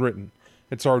 It's already been written.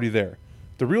 It's already there.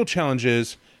 The real challenge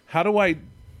is, how do I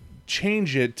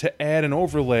change it to add an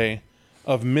overlay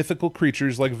of mythical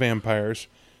creatures like vampires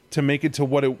to make it to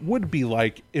what it would be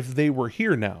like if they were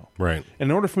here now. Right. And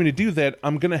in order for me to do that,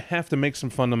 I'm going to have to make some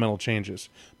fundamental changes.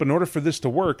 But in order for this to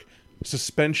work,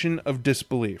 suspension of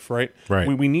disbelief, right? Right.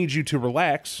 We need you to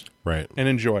relax and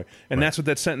enjoy. And that's what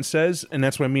that sentence says, and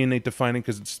that's why me and Nate define it,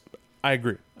 because I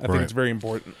agree. I think it's very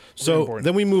important.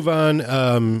 Then we move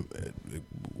on.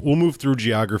 We'll move through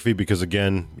geography because,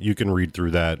 again, you can read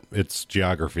through that. It's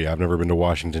geography. I've never been to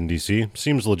Washington, D.C.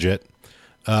 Seems legit.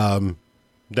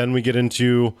 Then we get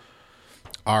into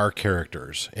our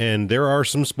characters, and there are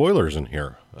some spoilers in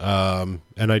here. And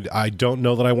I don't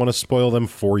know that I want to spoil them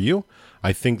for you.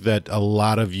 I think that a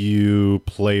lot of you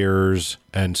players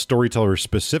and storytellers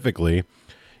specifically,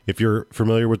 if you're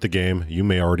familiar with the game, you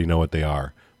may already know what they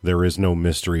are. There is no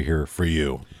mystery here for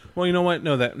you. Well, you know what?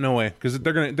 No way, because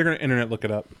they're gonna internet look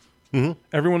it up. Mm-hmm.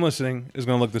 Everyone listening is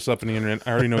going to look this up on the internet.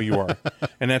 I already know you are,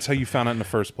 and that's how you found out in the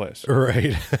first place,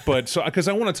 right? But so because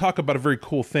I want to talk about a very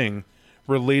cool thing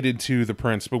related to the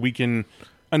Prince, but we can.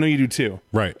 I know you do too,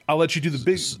 right? I'll let you do the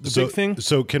big thing.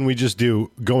 So can we just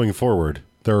do going forward?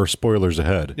 There are spoilers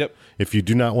ahead. Yep. If you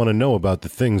do not want to know about the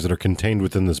things that are contained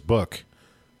within this book,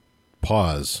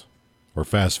 pause or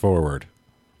fast forward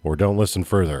or don't listen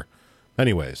further.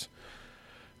 Anyways,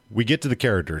 we get to the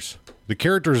characters. The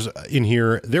characters in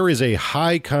here, there is a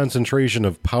high concentration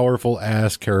of powerful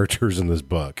ass characters in this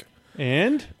book.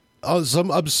 And?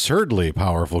 Some absurdly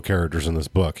powerful characters in this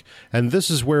book. And this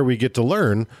is where we get to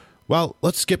learn Well,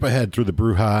 let's skip ahead through the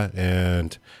Bruja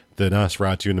and the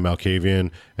Nosferatu and the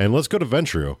Malkavian, and let's go to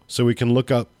Ventrue so we can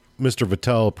look up Mr.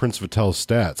 Vitel, Prince Vitel's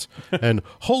stats. And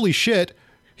holy shit,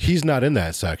 he's not in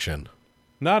that section.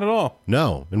 Not at all.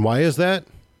 No. And why is that?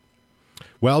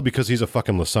 Well, because he's a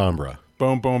fucking Lasombra.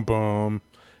 Boom, boom, boom.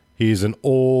 He's an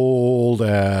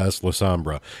old-ass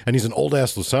Lasombra. And he's an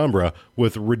old-ass Lasombra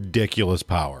with ridiculous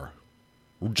power.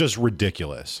 Just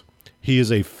ridiculous. He is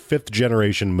a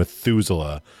fifth-generation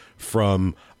Methuselah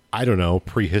from, I don't know,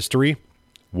 prehistory?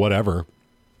 Whatever.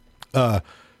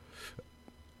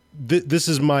 This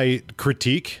is my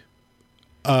critique.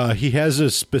 He has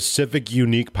a specific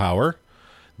unique power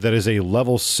that is a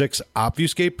level 6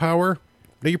 obfuscate power.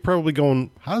 Now you're probably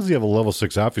going, how does he have a level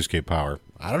 6 obfuscate power?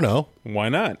 I don't know. Why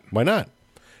not? Why not?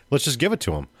 Let's just give it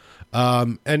to him.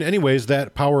 And anyways,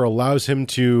 that power allows him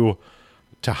to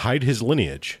hide his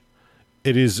lineage.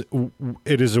 It is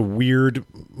a weird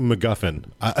MacGuffin.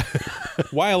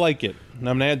 Why I like it, and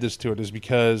I'm going to add this to it, is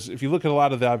because if you look at a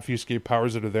lot of the obfuscate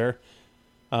powers that are there,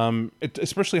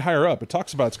 especially higher up, it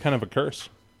talks about it's kind of a curse.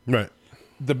 Right.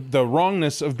 The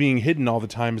wrongness of being hidden all the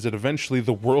time is that eventually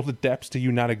the world adapts to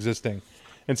you not existing.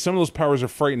 And some of those powers are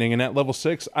frightening, and at level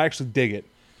 6, I actually dig it.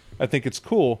 I think it's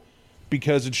cool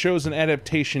because it shows an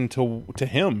adaptation to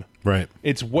him. Right.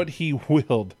 It's what he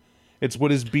willed. It's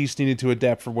what his beast needed to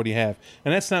adapt for what he have.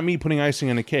 And that's not me putting icing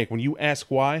on the cake. When you ask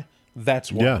why,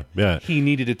 that's why. Yeah. He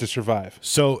needed it to survive.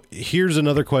 So here's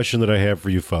another question that I have for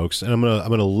you folks, and I'm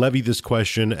gonna levy this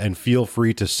question, and feel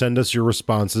free to send us your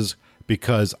responses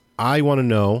because I want to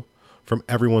know from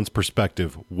everyone's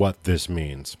perspective what this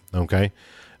means. Okay,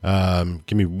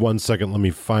 give me 1 second. Let me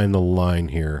find the line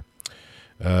here.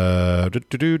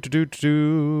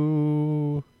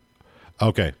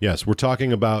 Okay, yes, we're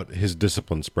talking about his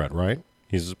discipline spread, right?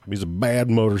 He's a bad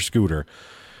motor scooter.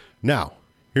 Now,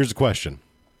 here's the question.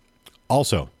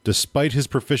 Also, despite his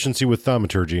proficiency with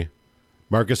thaumaturgy,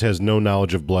 Marcus has no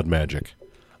knowledge of blood magic.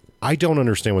 I don't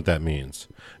understand what that means.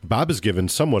 Bob has given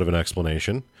somewhat of an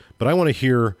explanation, but I want to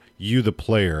hear you, the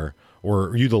player,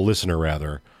 or you, the listener,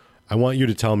 rather. I want you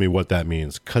to tell me what that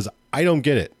means, because I don't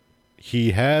get it.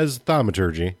 He has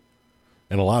thaumaturgy,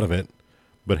 and a lot of it,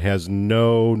 but has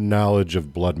no knowledge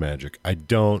of blood magic. I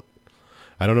don't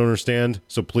understand,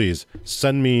 so please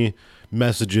send me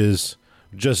messages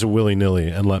just willy-nilly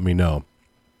and let me know.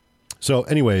 So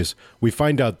anyways, we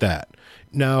find out that.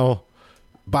 Now,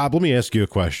 Bob, let me ask you a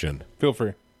question. Feel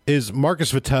free. Is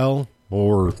Marcus Vitel,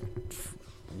 or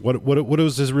what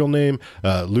was his real name?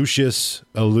 Lucius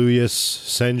Aluius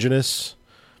Sanguinus,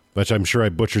 which I'm sure I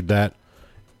butchered that.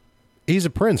 He's a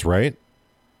prince, right?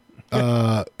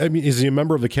 I mean, is he a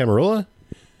member of the Camarilla?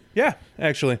 Yeah,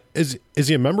 actually. Is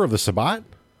he a member of the Sabbat?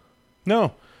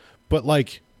 No. But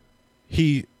like,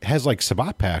 he has like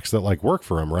Sabbat packs that like work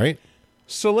for him, right?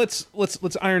 So let's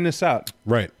iron this out.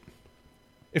 Right.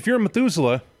 If you're a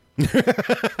Methuselah,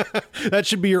 that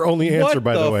should be your only answer,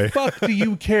 by the way. What the fuck do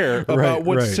you care about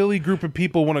what silly group of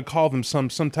people want to call them some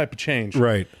type of change?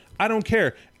 Right. I don't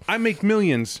care. I make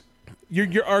millions.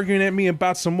 You're arguing at me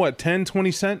about some 10,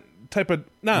 20 cent type of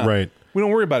Right. We don't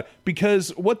worry about it, because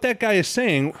what that guy is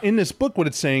saying in this book, what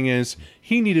it's saying is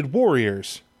he needed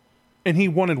warriors, and he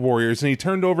wanted warriors, and he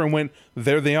turned over and went,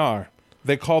 there they are.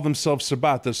 They call themselves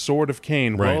Sabbat, the sword of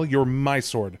Cain. Right. Well, you're my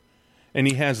sword, and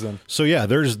he has them. So yeah,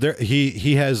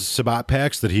 he has Sabbat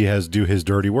packs that he has do his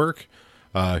dirty work.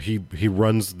 He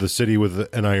runs the city with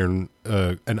an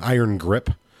iron grip.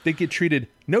 They get treated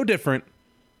no different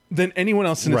than anyone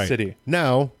else in the city.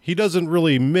 Now, he doesn't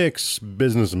really mix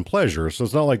business and pleasure, so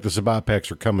it's not like the Sabbat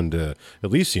packs are coming to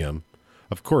Elysium.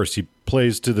 Of course, he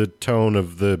plays to the tone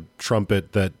of the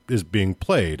trumpet that is being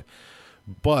played.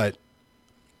 But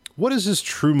what is his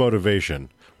true motivation?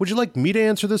 Would you like me to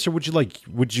answer this, or would you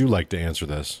like to answer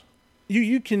this?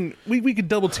 You can we could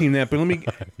double team that, but let me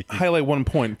highlight one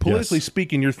point. Politically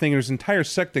speaking, you're thinking there's an entire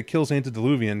sect that kills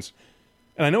antediluvians.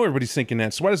 And I know everybody's thinking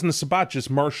that. So why doesn't the Sabbat just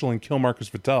marshal and kill Marcus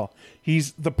Vitel?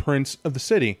 He's the prince of the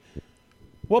city.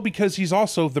 Well, because he's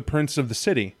also the prince of the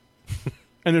city.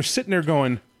 And they're sitting there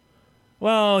going,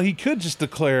 well, he could just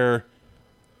declare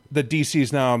that DC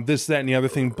is now this, that, and the other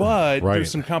thing, but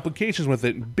there's some complications with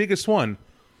it. Biggest one,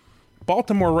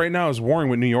 Baltimore right now is warring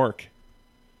with New York.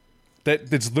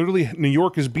 That's literally, New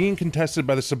York is being contested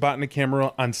by the Sabbat and the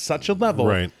Camarilla on such a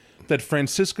level that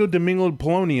Francisco Domingo de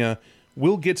Polonia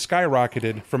will get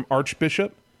skyrocketed from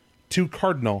archbishop to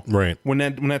cardinal when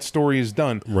that story is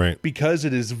done, because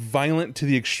it is violent to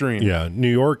the extreme. Yeah, New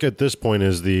York at this point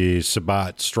is the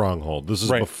Sabbat stronghold. This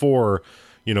is before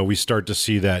we start to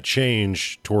see that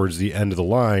change towards the end of the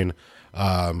line,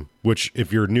 which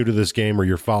if you're new to this game or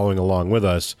you're following along with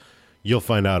us, you'll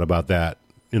find out about that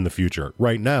in the future.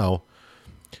 Right now,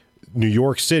 New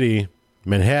York City,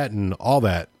 Manhattan, all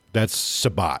that's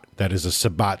Sabbat. That is a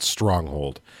Sabbat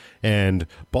stronghold. And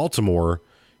Baltimore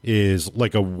is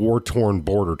like a war-torn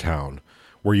border town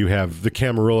where you have the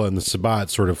Camarilla and the Sabbat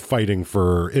sort of fighting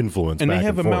for influence. And back they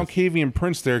have and a forth. Malkavian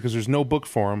prince there because there's no book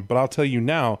for him. But I'll tell you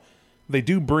now, they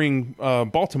do bring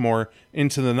Baltimore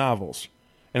into the novels.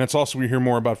 And it's also, we hear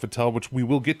more about Vattel, which we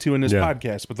will get to in this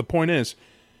podcast. But the point is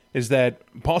that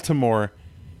Baltimore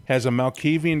has a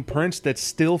Malkavian prince that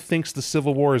still thinks the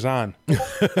Civil War is on.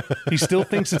 He still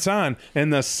thinks it's on.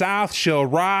 And the South shall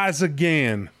rise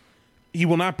again. He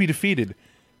will not be defeated.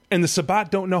 And the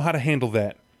Sabbat don't know how to handle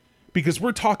that. Because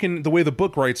we're talking, the way the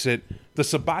book writes it, the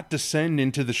Sabbat descend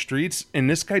into the streets, and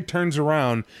this guy turns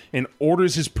around and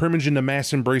orders his Primogen to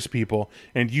mass embrace people,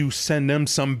 and you send them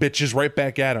some bitches right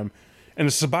back at him. And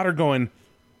the Sabbat are going,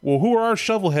 well, who are our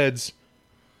shovelheads?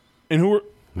 And who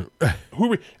are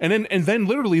we? And then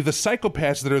literally the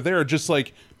psychopaths that are there are just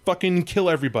like, fucking kill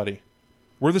everybody.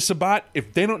 We're the Sabbat.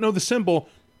 If they don't know the symbol,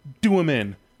 do them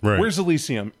in. Right. Where's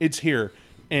Elysium? It's here.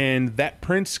 And that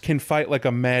prince can fight like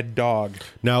a mad dog.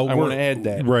 Now I want to add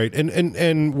that, right?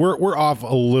 And we're off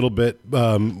a little bit,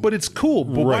 but it's cool.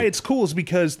 But why Right. it's cool is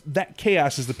because that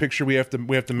chaos is the picture we have to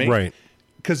make. Right.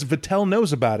 Because Vattel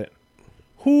knows about it.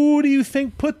 Who do you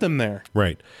think put them there?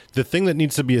 right. The thing that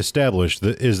needs to be established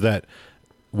is that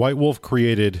White Wolf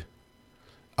created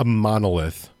a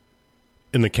monolith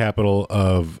in the capital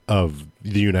of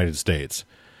the United States.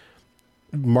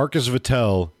 Marcus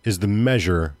Vattel is the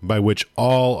measure by which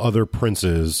all other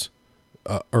princes,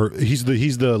 or he's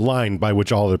the line by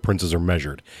which all other princes are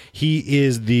measured.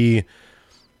 He's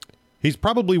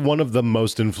probably one of the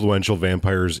most influential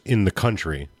vampires in the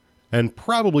country, and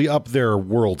probably up there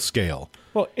world scale.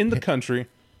 Well, in the country,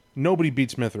 nobody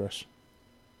beats Mithras.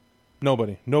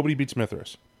 Nobody beats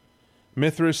Mithras.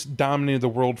 Mithras dominated the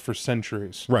world for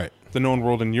centuries. Right. The known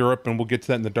world in Europe, and we'll get to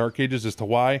that in the Dark Ages as to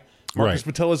why. Marcus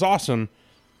Right. Vattel is awesome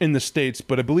in the States,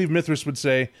 but I believe Mithras would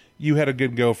say, you had a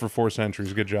good go for 4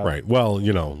 centuries. Good job. Right. Well,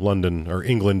 London or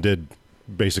England did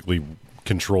basically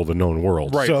control the known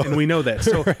world. Right, So, and we know that.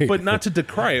 So, but not to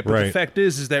decry it, but the Right. fact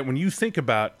is that when you think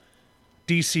about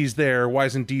DC's there, why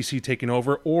isn't DC taking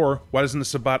over? Or why doesn't the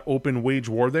Sabbat open wage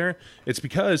war there? It's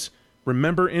because,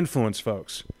 remember influence,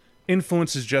 folks.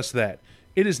 Influence is just that.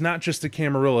 It is not just the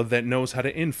Camarilla that knows how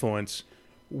to influence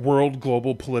world,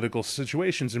 global, political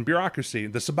situations and bureaucracy.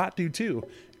 The Sabbat do too,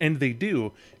 and they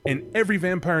do. And every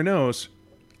vampire knows,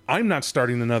 I'm not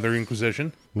starting another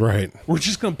Inquisition. right. We're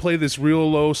just going to play this real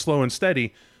low, slow, and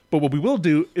steady. But what we will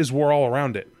do is war all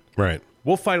around it. Right.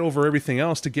 We'll fight over everything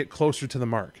else to get closer to the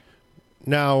mark.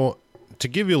 Now, to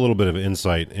give you a little bit of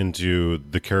insight into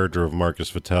the character of Marcus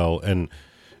Vattel, and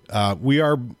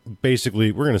we're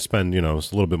going to spend, a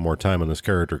little bit more time on this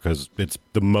character because it's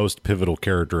the most pivotal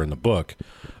character in the book.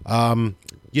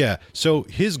 So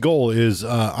his goal is,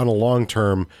 on a long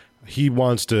term, he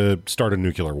wants to start a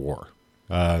nuclear war.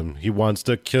 He wants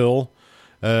to kill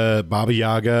Baba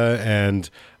Yaga and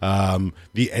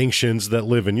the ancients that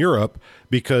live in Europe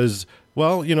because,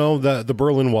 well, the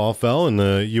Berlin Wall fell and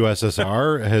the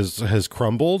USSR has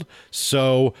crumbled,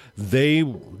 so they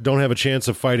don't have a chance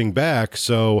of fighting back.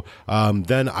 So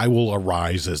then I will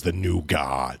arise as the new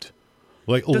god.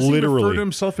 Like Does literally, he refer to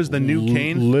himself as the new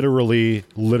Cain?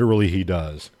 Literally, he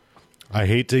does. I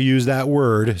hate to use that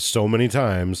word so many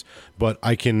times, but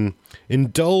I can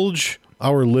indulge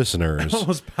our listeners. I'm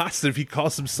almost positive he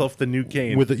calls himself the new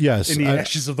Cain. With yes, in the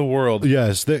ashes of the world.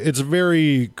 Yes, it's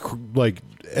very like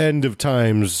end of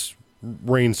times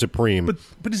reign supreme.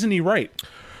 But isn't he right?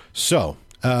 So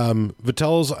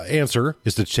Vattel's answer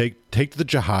is to take the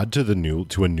jihad to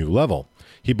a new level.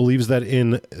 He believes that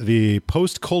in the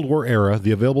post-Cold War era, the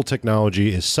available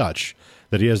technology is such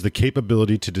that he has the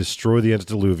capability to destroy the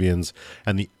antediluvians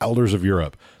and the elders of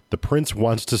Europe. The prince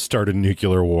wants to start a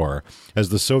nuclear war. As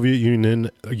the Soviet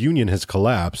Union has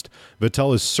collapsed,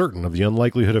 Vattel is certain of the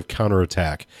unlikelihood of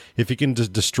counterattack. If he can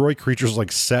destroy creatures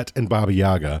like Set and Baba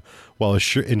Yaga while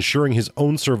ensuring his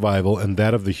own survival and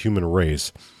that of the human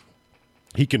race,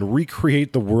 he can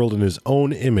recreate the world in his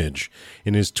own image.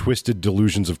 In his twisted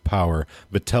delusions of power,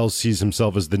 Vattel sees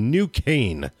himself as the new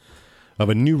Cain of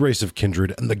a new race of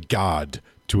kindred and the god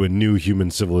to a new human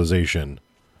civilization.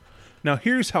 Now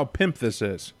here's how pimp this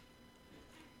is.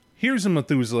 Here's a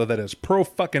Methuselah that is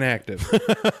pro-fucking active,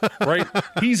 right?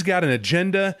 He's got an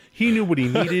agenda. He knew what he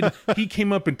needed. He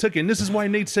came up and took it. And this is why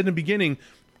Nate said in the beginning,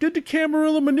 did the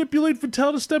Camarilla manipulate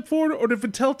Vattel to step forward? Or did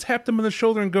Vattel tap him on the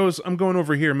shoulder and goes, I'm going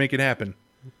over here, make it happen?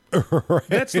 Right.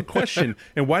 That's the question.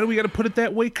 And why do we got to put it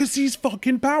that way? Because he's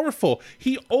fucking powerful.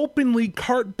 He openly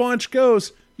carte blanche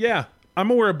goes, yeah, I'm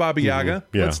aware of Baba Yaga.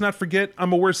 Yeah. Let's not forget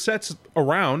I'm aware Set's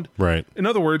around. Right. In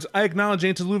other words, I acknowledge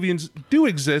antediluvians do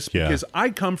exist Yeah. because I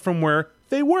come from where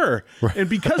they were. And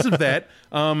because of that,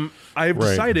 I have Right.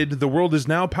 decided the world is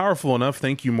now powerful enough,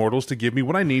 thank you mortals, to give me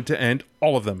what I need to end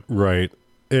all of them. Right.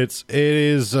 It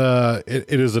is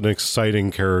an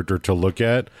exciting character to look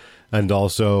at, and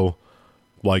also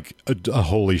like a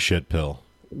holy shit pill.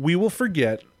 We will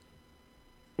forget.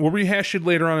 We'll rehash it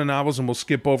later on in novels, and we'll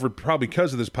skip over it probably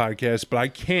because of this podcast, but I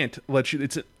can't let you...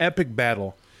 It's an epic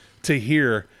battle to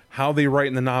hear how they write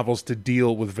in the novels to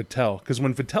deal with Vitel. Because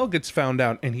when Vitel gets found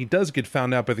out, and he does get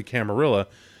found out by the Camarilla,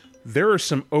 there are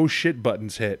some oh shit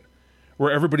buttons hit,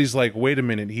 where everybody's like, wait a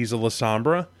minute, he's a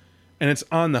Lasombra? And it's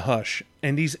on the hush.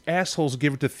 And these assholes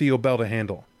give it to Theo Bell to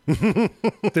handle.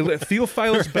 They let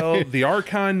Theophilus Bell, the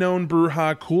Archon known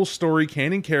Bruja, cool story,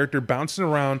 canon character, bouncing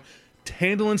around,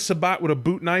 handling Sabat with a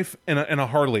boot knife and a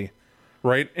Harley,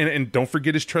 right? And don't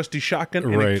forget his trusty shotgun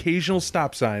and Right. occasional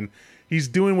stop sign. He's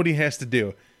doing what he has to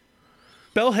do.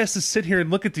 Bell has to sit here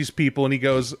and look at these people, and he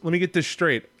goes, let me get this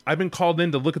straight. I've been called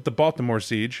in to look at the Baltimore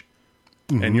siege,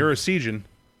 and you're a siegean.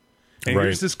 And Right.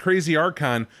 here's this crazy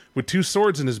Archon with 2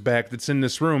 swords in his back that's in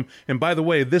this room. And by the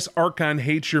way, this Archon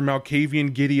hates your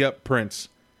Malkavian giddy-up prince.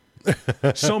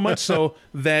 So much so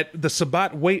that the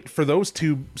Sabbat wait for those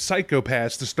 2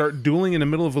 psychopaths to start dueling in the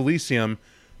middle of Elysium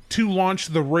to launch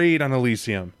the raid on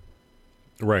Elysium.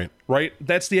 Right. Right?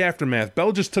 That's the aftermath.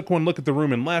 Bell just took one look at the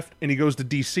room and left, and he goes to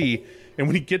DC. And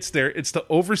when he gets there, it's to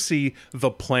oversee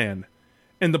the plan.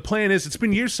 And the plan is, it's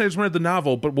been years since I've read the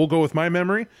novel, but we'll go with my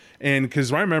memory, and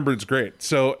because I remember it's great.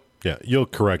 So Yeah, you'll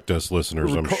correct us,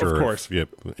 listeners, I'm sure. Of course. Yep.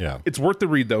 Yeah. it's worth the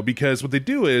read, though, because what they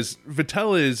do is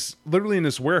Vitel is literally in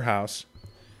this warehouse,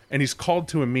 and he's called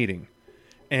to a meeting.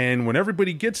 And when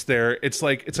everybody gets there, it's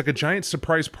like a giant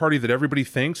surprise party that everybody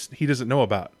thinks he doesn't know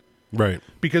about. Right.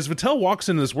 Because Vitel walks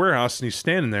into this warehouse, and he's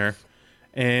standing there,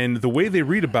 and the way they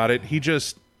read about it, he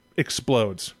just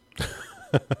explodes.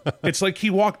 It's like he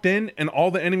walked in and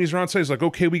all the enemies are outside. He's like,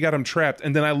 okay, we got him trapped.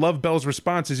 And then I love Bell's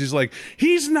response is he's like,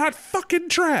 he's not fucking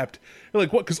trapped. You're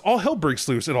like, what? Because all hell breaks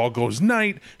loose. It all goes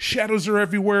night. Shadows are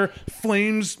everywhere.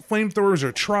 Flamethrowers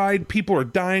are tried. People are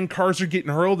dying. Cars are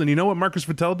getting hurled. And you know what Marcus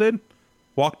Vitel did?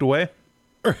 Walked away.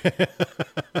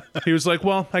 He was like,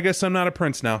 well, I guess I'm not a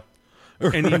prince now.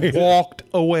 And he walked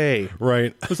away.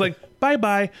 Right. It was like,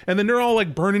 bye-bye. And then they're all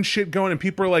like burning shit going. And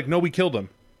people are like, no, we killed him.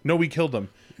 No, we killed him.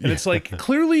 And it's like,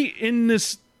 clearly in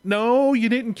this, no, you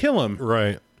didn't kill him,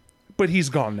 Right. but he's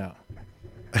gone now.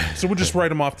 So we'll just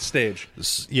write him off the stage.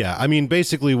 Yeah, I mean,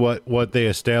 basically what they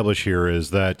establish here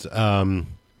is that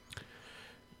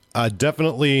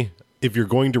definitely if you're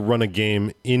going to run a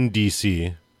game in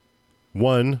DC,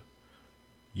 one,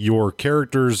 your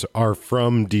characters are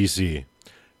from DC.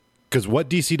 Because what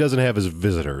DC doesn't have is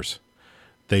visitors.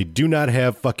 They do not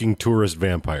have fucking tourist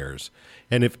vampires.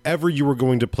 And if ever you were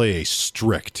going to play a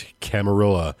strict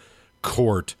Camarilla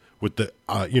court with the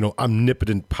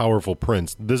omnipotent, powerful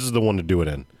prince, this is the one to do it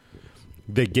in.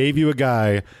 They gave you a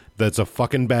guy that's a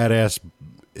fucking badass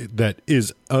that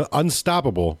is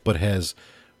unstoppable, but has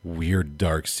weird,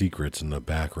 dark secrets in the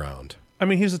background. I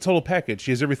mean, he's a total package.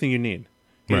 He has everything you need.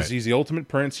 Right. He's the ultimate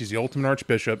prince. He's the ultimate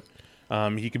archbishop.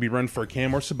 He could be run for a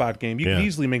Cam or Sabat game. You Yeah. could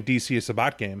easily make DC a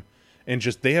Sabat game. And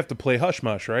just they have to play hush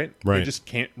mush, right? Right. They just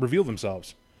can't reveal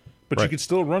themselves. But you Right. could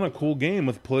still run a cool game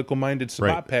with a political-minded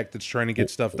Sabat Right. pack that's trying to get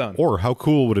stuff done. Or how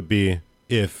cool would it be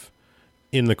if,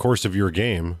 in the course of your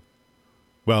game,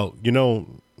 well,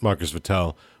 Marcus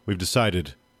Vitel, we've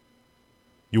decided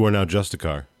you are now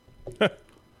Justicar.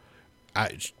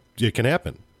 It can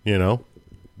happen,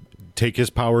 Take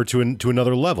his power to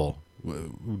another level.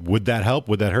 Would that help?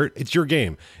 Would that hurt? It's your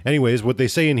game. Anyways, what they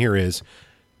say in here is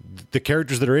the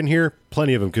characters that are in here,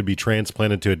 plenty of them could be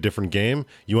transplanted to a different game.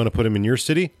 You want to put them in your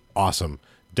city? Awesome.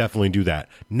 Definitely do that.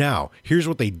 Now, here's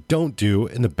what they don't do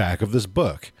in the back of this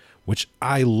book, which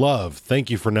I love. Thank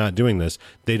you for not doing this.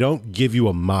 They don't give you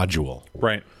a module.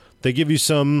 Right. They give you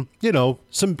some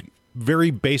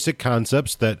very basic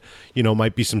concepts that,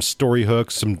 might be some story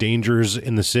hooks, some dangers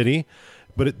in the city.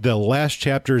 But the last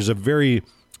chapter is a very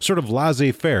sort of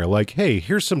laissez-faire, like, hey,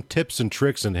 here's some tips and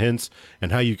tricks and hints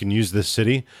and how you can use this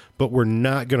city, but we're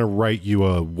not going to write you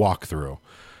a walkthrough.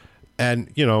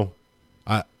 And,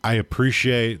 I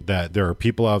appreciate that there are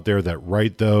people out there that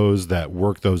write those, that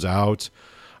work those out.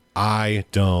 I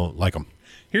don't like them.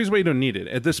 Here's why you don't need it.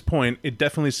 At this point, it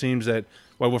definitely seems that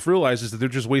what we've realized is that they're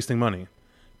just wasting money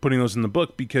putting those in the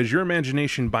book because your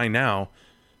imagination by now,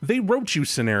 they wrote you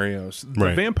scenarios. The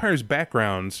Right. vampires'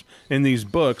 backgrounds in these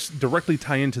books directly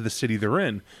tie into the city they're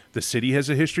in. The city has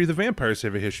a history. The vampires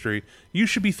have a history. You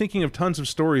should be thinking of tons of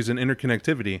stories and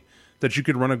interconnectivity that you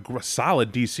could run a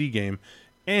solid DC game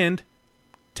and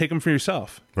take them for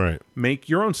yourself. Right. Make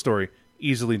your own story.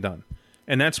 Easily done.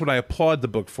 And that's what I applaud the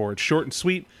book for. It's short and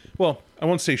sweet. Well, I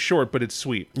won't say short, but it's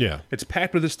sweet. Yeah. It's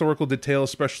packed with historical detail,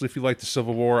 especially if you like the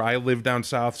Civil War. I live down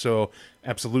south, so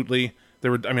absolutely. I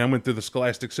went through the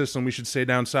scholastic system, we should say,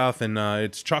 down south, and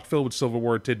it's chock filled with Civil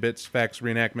War tidbits, facts,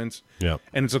 reenactments. Yeah.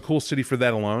 And it's a cool city for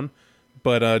that alone.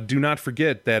 But do not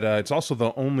forget that it's also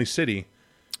the only city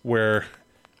where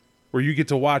you get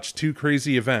to watch two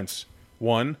crazy events.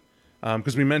 One,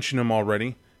 because we mentioned them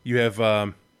already, you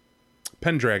have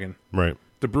Pendragon. Right.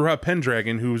 The Brujah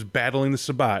Pendragon, who's battling the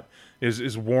Sabbat,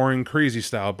 is warring crazy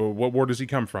style. But what war does he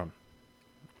come from?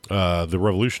 The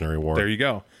Revolutionary War. There you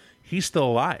go. He's still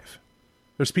alive.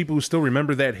 There's people who still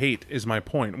remember that hate, is my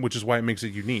point, which is why it makes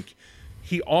it unique.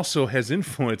 He also has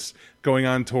influence going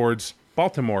on towards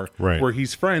Baltimore, Right. where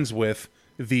he's friends with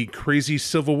the crazy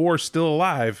Civil War still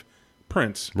alive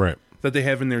prince. Right. That they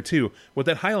have in there too. What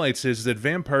that highlights is that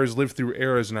vampires live through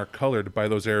eras and are colored by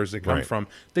those eras they come Right. from.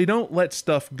 They don't let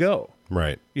stuff go.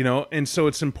 Right. You know, and so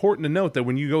it's important to note that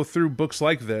when you go through books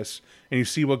like this and you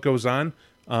see what goes on,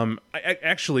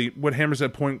 actually, what hammers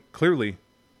that point clearly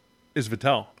is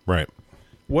Vitel. Right.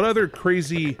 What other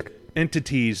crazy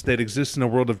entities that exist in a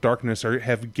world of darkness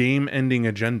have game-ending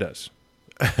agendas?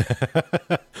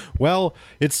 Well,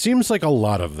 it seems like a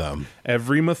lot of them.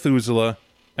 Every Methuselah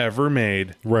ever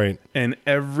made, Right. and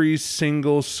every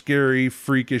single scary,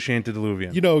 freakish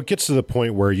antediluvian. You know, it gets to the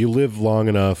point where you live long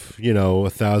enough,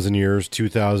 1,000 years,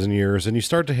 2,000 years, and you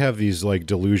start to have these like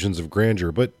delusions of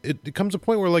grandeur. But it comes a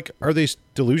point where like, are they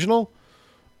delusional,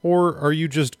 or are you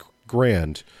just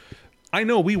grand? I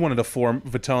know we wanted to form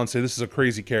Vitel and say this is a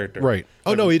crazy character. Right.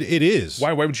 Oh, no, it is.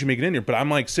 Why would you make it in here? But I'm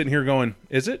like sitting here going,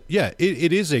 is it? Yeah,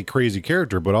 it is a crazy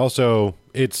character, but also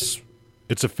it's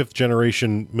a fifth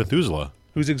generation Methuselah.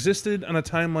 Who's existed on a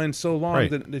timeline so long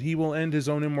Right. that he will end his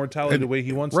own immortality the way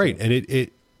he wants Right. to. And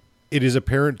it is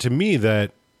apparent to me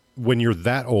that when you're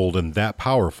that old and that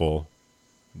powerful,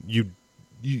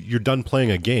 you're done playing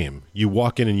a game. You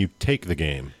walk in and you take the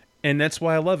game. And that's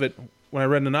why I love it. When I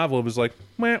read the novel, it was like,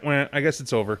 wah, wah, I guess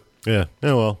it's over. Yeah.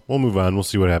 Oh, well, we'll move on. We'll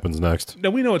see what happens next. Now,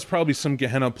 we know it's probably some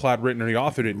Gehenna plot written or the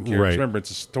author didn't care. Right. Remember, it's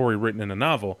a story written in a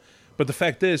novel. But the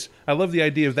fact is, I love the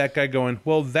idea of that guy going,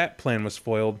 well, that plan was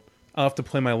foiled. I'll have to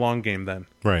play my long game then.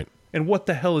 Right. And what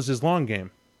the hell is his long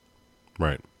game?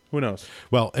 Right. Who knows?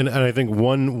 Well, and I think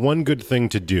one good thing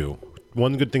to do,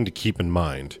 one good thing to keep in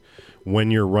mind when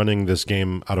you're running this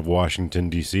game out of Washington,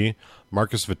 D.C.,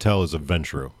 Marcus Vitel is a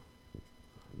Ventrue.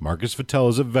 Marcus Vitel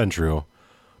is a Ventrue,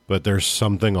 but there's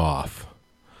something off.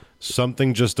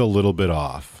 Something just a little bit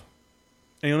off.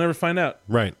 And you'll never find out.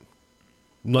 Right.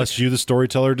 Unless you, the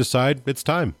storyteller, decide it's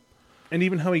time. And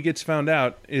even how he gets found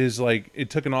out is like, it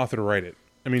took an author to write it.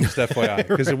 I mean, just FYI.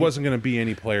 Because it wasn't going to be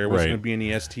any player. It wasn't Right. going to be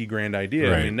any ST grand idea.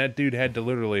 I Right. mean, that dude had to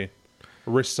literally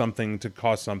risk something to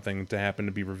cause something to happen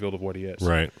to be revealed of what he is.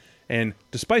 Right. And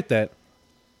despite that,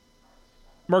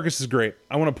 Marcus is great.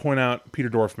 I want to point out Peter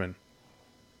Dorfman.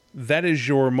 That is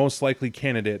your most likely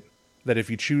candidate that if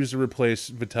you choose to replace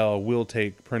Vitel will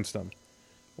take Princedom.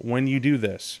 When you do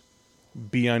this,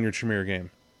 be on your Tremere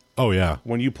game. Oh, yeah.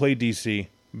 When you play DC,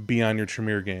 be on your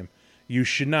Tremere game. You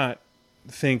should not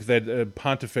think that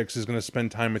Pontifex is going to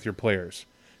spend time with your players,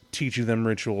 teaching them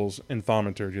rituals and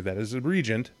thaumaturgy. That as a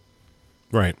regent,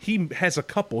 Right. he has a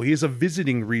couple. He is a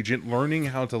visiting regent learning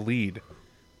how to lead.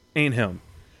 Ain't him.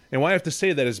 And why I have to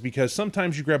say that is because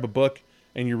sometimes you grab a book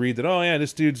and you read that, oh yeah,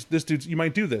 this dude's, you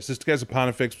might do this. This guy's a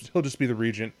Pontifex, he'll just be the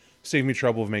regent. Save me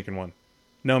trouble of making one.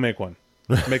 No, make one.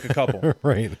 Make a couple.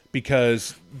 Right.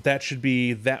 Because that should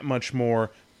be that much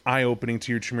more eye-opening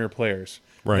to your Tremere players.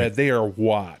 Right. That they are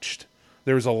watched.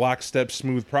 There's a lockstep,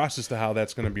 smooth process to how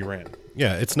that's going to be ran.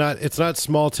 Yeah, it's not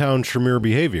small town Tremere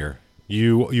behavior.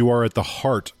 You are at the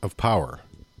heart of power.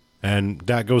 And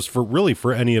that goes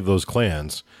for any of those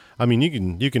clans. I mean,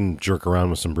 you can jerk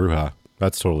around with some Brujah.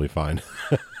 That's totally fine.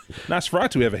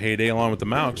 Nosferatu have a heyday along with the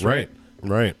Maux, right?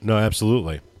 Right. No,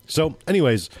 absolutely. So,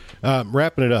 anyways,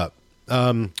 wrapping it up.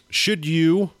 Should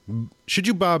you,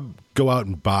 Bob, go out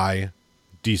and buy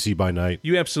DC by Night?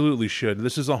 You absolutely should.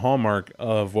 This is a hallmark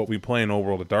of what we play in Old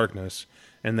World of Darkness,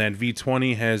 and that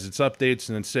V20 has its updates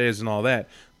and its saves and all that,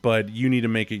 but you need to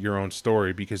make it your own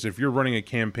story, because if you're running a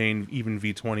campaign, even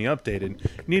V20 updated,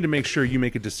 you need to make sure you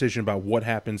make a decision about what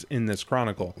happens in this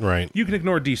chronicle. Right. You can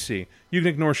ignore DC. You can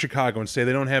ignore Chicago and say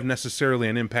they don't have necessarily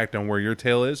an impact on where your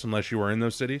tale is unless you are in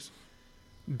those cities.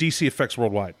 DC affects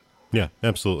worldwide. Yeah,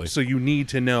 absolutely. So you need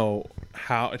to know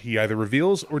how he either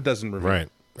reveals or doesn't reveal. Right.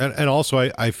 And also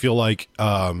I feel like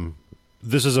I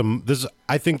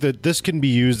think that this can be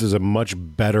used as a much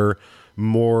better,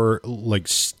 more like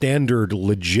standard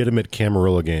legitimate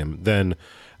Camarilla game than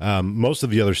most of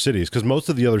the other cities, because most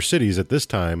of the other cities at this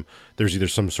time, there's either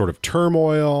some sort of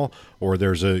turmoil, or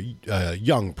there's a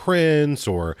young prince,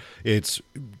 or it's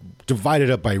divided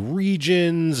up by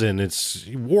regions and it's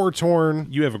war torn.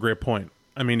 You have a great point.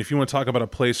 I mean, if you want to talk about a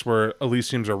place where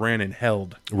Elysiums are ran and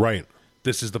held, Right.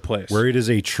 this is the place. Where it is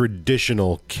a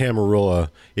traditional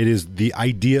Camarilla. It is the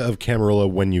idea of Camarilla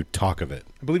when you talk of it.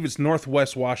 I believe it's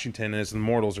Northwest Washington, and as the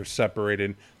mortals are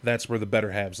separated, that's where the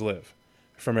better halves live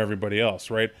from everybody else,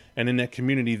 right? And in that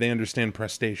community, they understand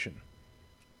prestation.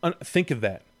 Think of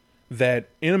that. That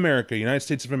in America, United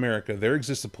States of America, there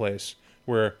exists a place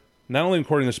where, not only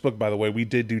according to this book, by the way, we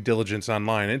did due diligence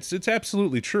online. It's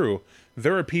absolutely true.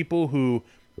 There are people who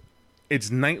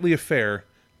it's nightly affair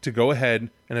to go ahead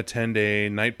and attend a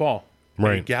night ball.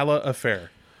 Right. A gala affair.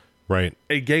 Right.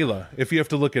 A gala, if you have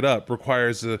to look it up,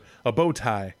 requires a bow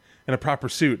tie and a proper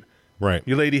suit. Right.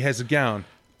 Your lady has a gown.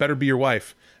 Better be your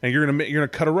wife. And you're gonna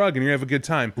cut a rug and you're gonna have a good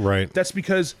time. Right. That's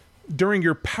because during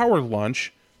your power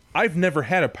lunch, I've never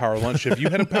had a power lunch. Have you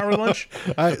had a power lunch?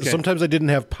 Sometimes I didn't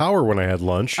have power when I had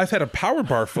lunch. I've had a power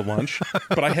bar for lunch,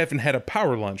 but I haven't had a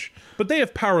power lunch. But they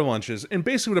have power lunches. And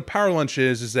basically what a power lunch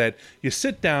is that you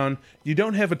sit down, you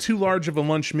don't have a too large of a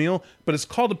lunch meal, but it's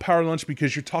called a power lunch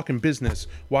because you're talking business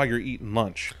while you're eating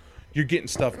lunch. You're getting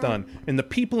stuff done. And the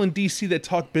people in D.C. that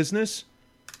talk business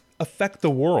affect the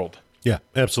world. Yeah,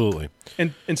 absolutely.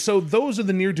 And so those are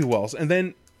the ne'er-do-wells. And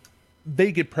then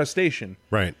they get prestation.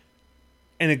 Right.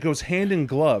 And it goes hand in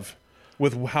glove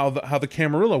with how the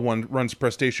Camarilla one runs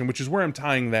prestation, which is where I'm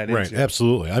tying that Right, into.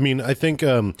 absolutely. I mean, I think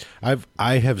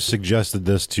I have suggested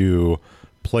this to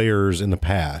players in the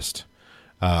past.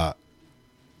 I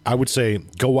would say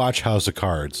go watch House of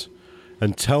Cards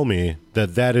and tell me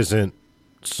that isn't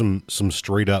some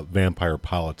straight up vampire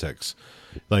politics.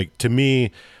 Like, to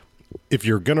me, if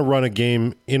you're going to run a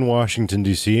game in Washington,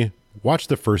 D.C., watch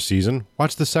the first season,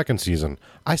 watch the second season.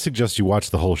 I suggest you watch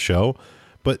the whole show,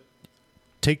 but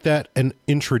take that and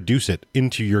introduce it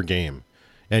into your game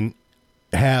and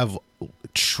have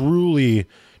truly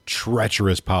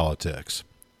treacherous politics.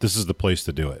 This is the place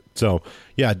to do it. So,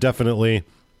 yeah, definitely,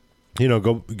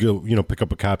 go pick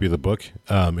up a copy of the book.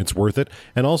 It's worth it.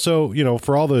 And also,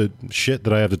 for all the shit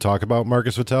that I have to talk about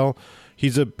Marcus Vattel,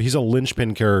 he's a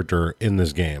linchpin character in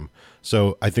this game.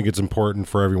 So I think it's important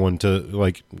for everyone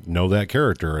to know that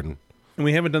character. And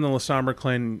we haven't done the Lasombra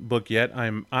Clan book yet. I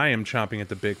am chomping at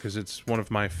the bit because it's one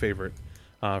of my favorite.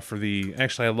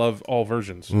 Actually, I love all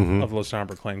versions of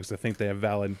Lasombra Clan because I think they have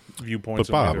valid viewpoints.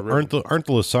 But Bob, aren't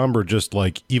the Lasombra just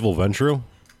like evil Ventrue?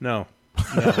 No,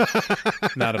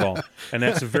 not at all. And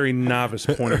that's a very novice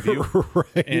point of view.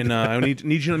 Right. And I need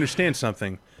you to understand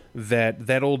something.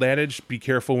 That old adage, be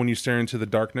careful when you stare into the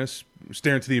darkness,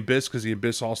 stare into the abyss because the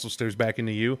abyss also stares back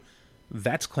into you,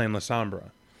 that's Clan Lasombra.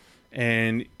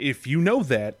 And if you know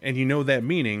that, and you know that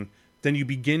meaning, then you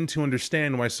begin to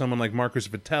understand why someone like Marcus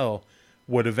Vattel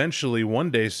would eventually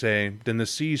one day say, then the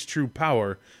sea's true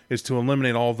power is to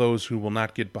eliminate all those who will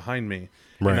not get behind me.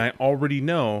 Right. And I already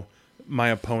know my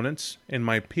opponents and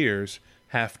my peers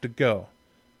have to go.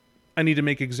 I need to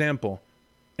make example.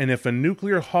 And if a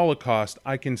nuclear holocaust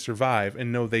I can survive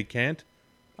and know they can't,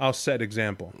 I'll set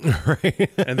example. Right.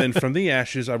 And then from the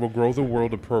ashes, I will grow the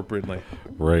world appropriately.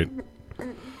 Right.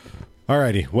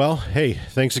 Alrighty. Well, hey,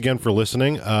 thanks again for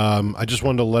listening. I just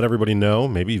wanted to let everybody know,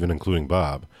 maybe even including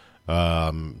Bob,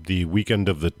 the weekend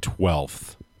of the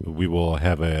 12th, we will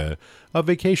have a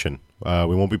vacation.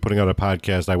 We won't be putting out a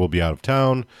podcast. I will be out of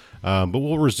town, but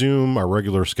we'll resume our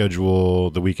regular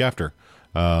schedule the week after.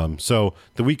 So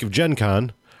the week of Gen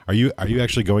Con, are you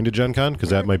actually going to Gen Con? Because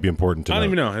that might be important to know. I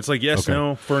don't even know. It's like yes, Okay.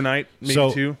 no, for a night,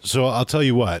 maybe two. So I'll tell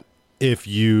you what. If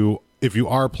you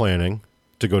are planning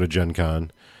to go to Gen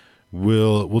Con,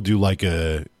 we'll do like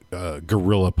a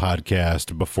guerrilla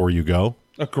podcast before you go.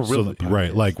 A guerrilla podcast.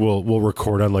 Right? Like we'll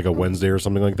record on like a Wednesday or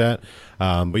something like that.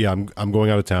 But yeah, I'm going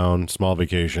out of town, small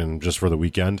vacation just for the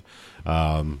weekend.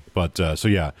 So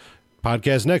yeah,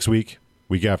 podcast next week.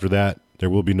 Week after that, there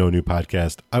will be no new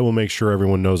podcast. I will make sure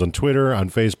everyone knows on Twitter, on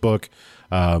Facebook.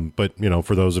 But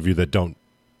for those of you that don't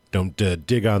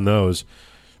dig on those,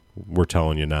 we're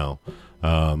telling you now.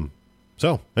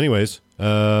 So anyways,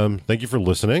 thank you for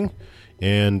listening,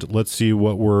 and let's see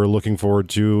what we're looking forward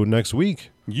to next week.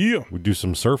 Yeah. We do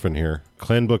some surfing here.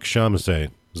 Clanbook Shamasay,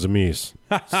 Zemis,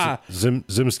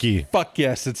 Zimski. Fuck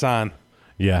yes, it's on.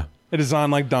 Yeah. It is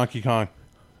on like Donkey Kong.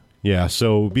 Yeah,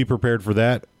 so be prepared for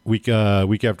that. week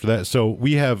after that. So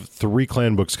we have 3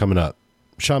 clan books coming up: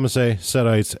 Shamasei,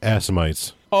 Setites,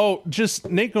 Assamites. Oh, just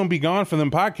Nate gonna be gone for them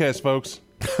podcasts, folks.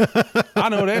 I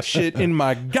know that shit in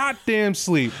my goddamn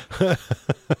sleep.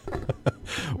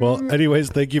 Well, anyways,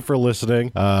 thank you for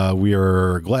listening. We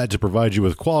are glad to provide you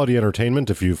with quality entertainment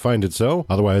if you find it so.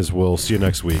 Otherwise, we'll see you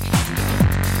next week.